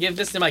chocolate. I give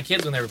this to my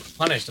kids when they're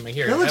punished. I'm like,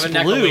 here, That looks have a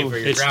neck blue. away for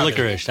your It's grounding.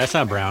 licorice. That's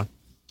not brown.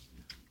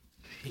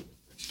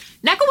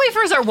 Necco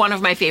wafers are one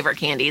of my favorite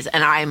candies,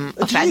 and I'm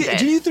offended.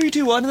 Do you 3,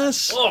 2, 1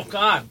 this? Oh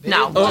God.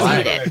 No, just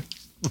eat it.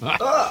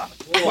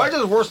 Why is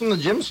this worse than the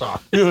gym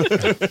sock?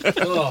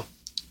 Oh.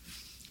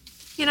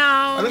 You know.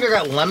 I think I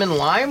got lemon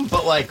lime,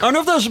 but like I don't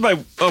know if that was my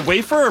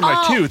wafer or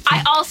my tooth.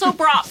 I also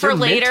brought for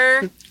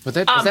later Was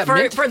that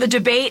mint? for the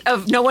debate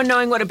of no one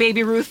knowing what a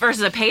Baby Ruth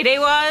versus a payday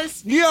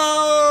was.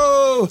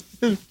 Yo!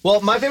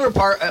 Well, my favorite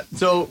part,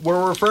 so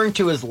we're referring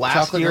to is last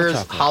Chocolate, no year's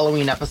chocolate.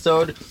 Halloween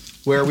episode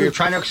where we were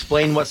trying to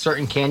explain what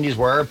certain candies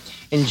were.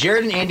 And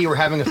Jared and Andy were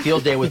having a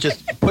field day with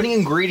just putting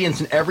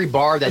ingredients in every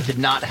bar that did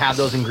not have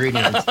those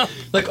ingredients.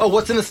 Like, oh,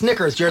 what's in the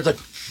Snickers? Jared's like,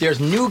 there's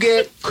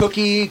nougat,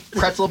 cookie,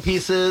 pretzel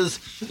pieces.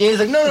 And he's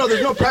like, no,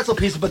 there's no pretzel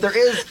pieces, but there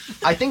is,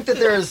 I think that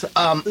there's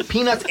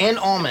peanuts and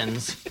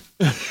almonds.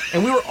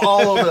 And we were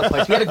all over the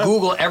place. We had to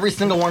Google every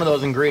single one of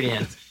those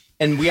ingredients.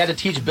 And we had to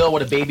teach Bill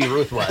what a Baby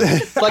Ruth was.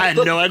 Like, I had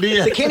no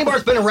idea. The candy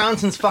bar's been around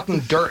since fucking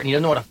dirt, and he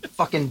doesn't know what a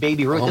fucking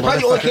Baby Ruth is. It's probably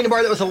the only candy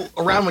bar that was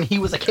around when he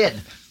was a kid.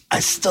 I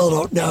still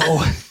don't know.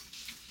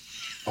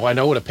 Oh, I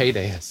know what a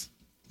payday is.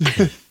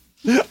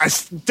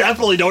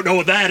 Definitely don't know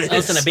what that is.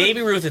 Listen, a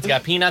Baby Ruth, it's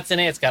got peanuts in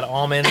it. It's got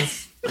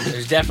almonds.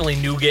 There's definitely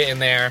nougat in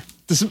there.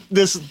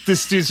 This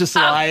dude's just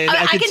lying.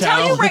 I can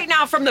tell you right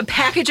now from the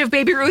package of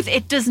Baby Ruth,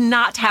 it does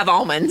not have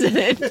almonds in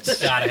it.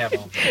 Gotta have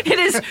almonds. It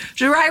is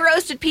dry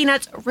roasted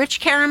peanuts, rich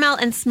caramel,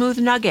 and smooth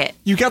nugget.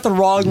 You got the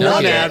wrong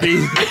one,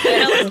 Abby.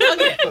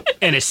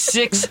 And a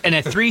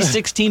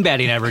 316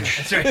 batting average.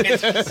 That's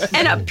right.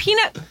 And a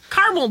peanut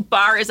caramel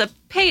bar is a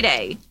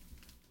payday.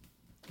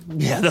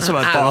 Yeah, that's what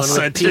my boss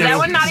said too. Does that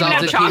one not even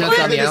have Salted peanuts chocolate?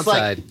 on the They just,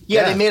 like, outside.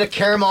 they made a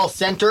caramel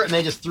center, and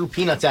they just threw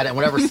peanuts at it, and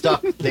whatever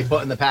stuck, they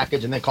put in the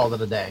package, and they called it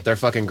a day. They're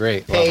fucking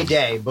great. Love 'em.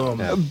 Payday, boom.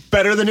 Yeah.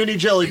 Better than any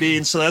jelly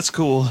beans, so that's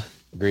cool.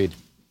 Agreed.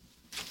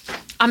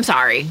 I'm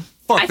sorry.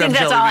 Fuck I think them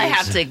that's jelly all I beans.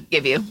 have to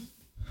give you.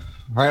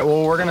 All right,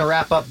 well, we're going to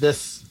wrap up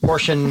this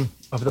portion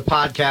of the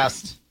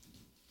podcast.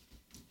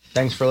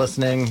 Thanks for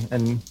listening,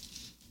 and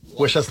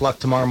wish us luck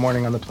tomorrow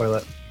morning on the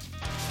toilet.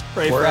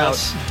 Pray We're for out.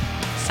 us.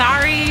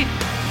 Sorry.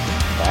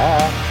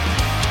 Bye.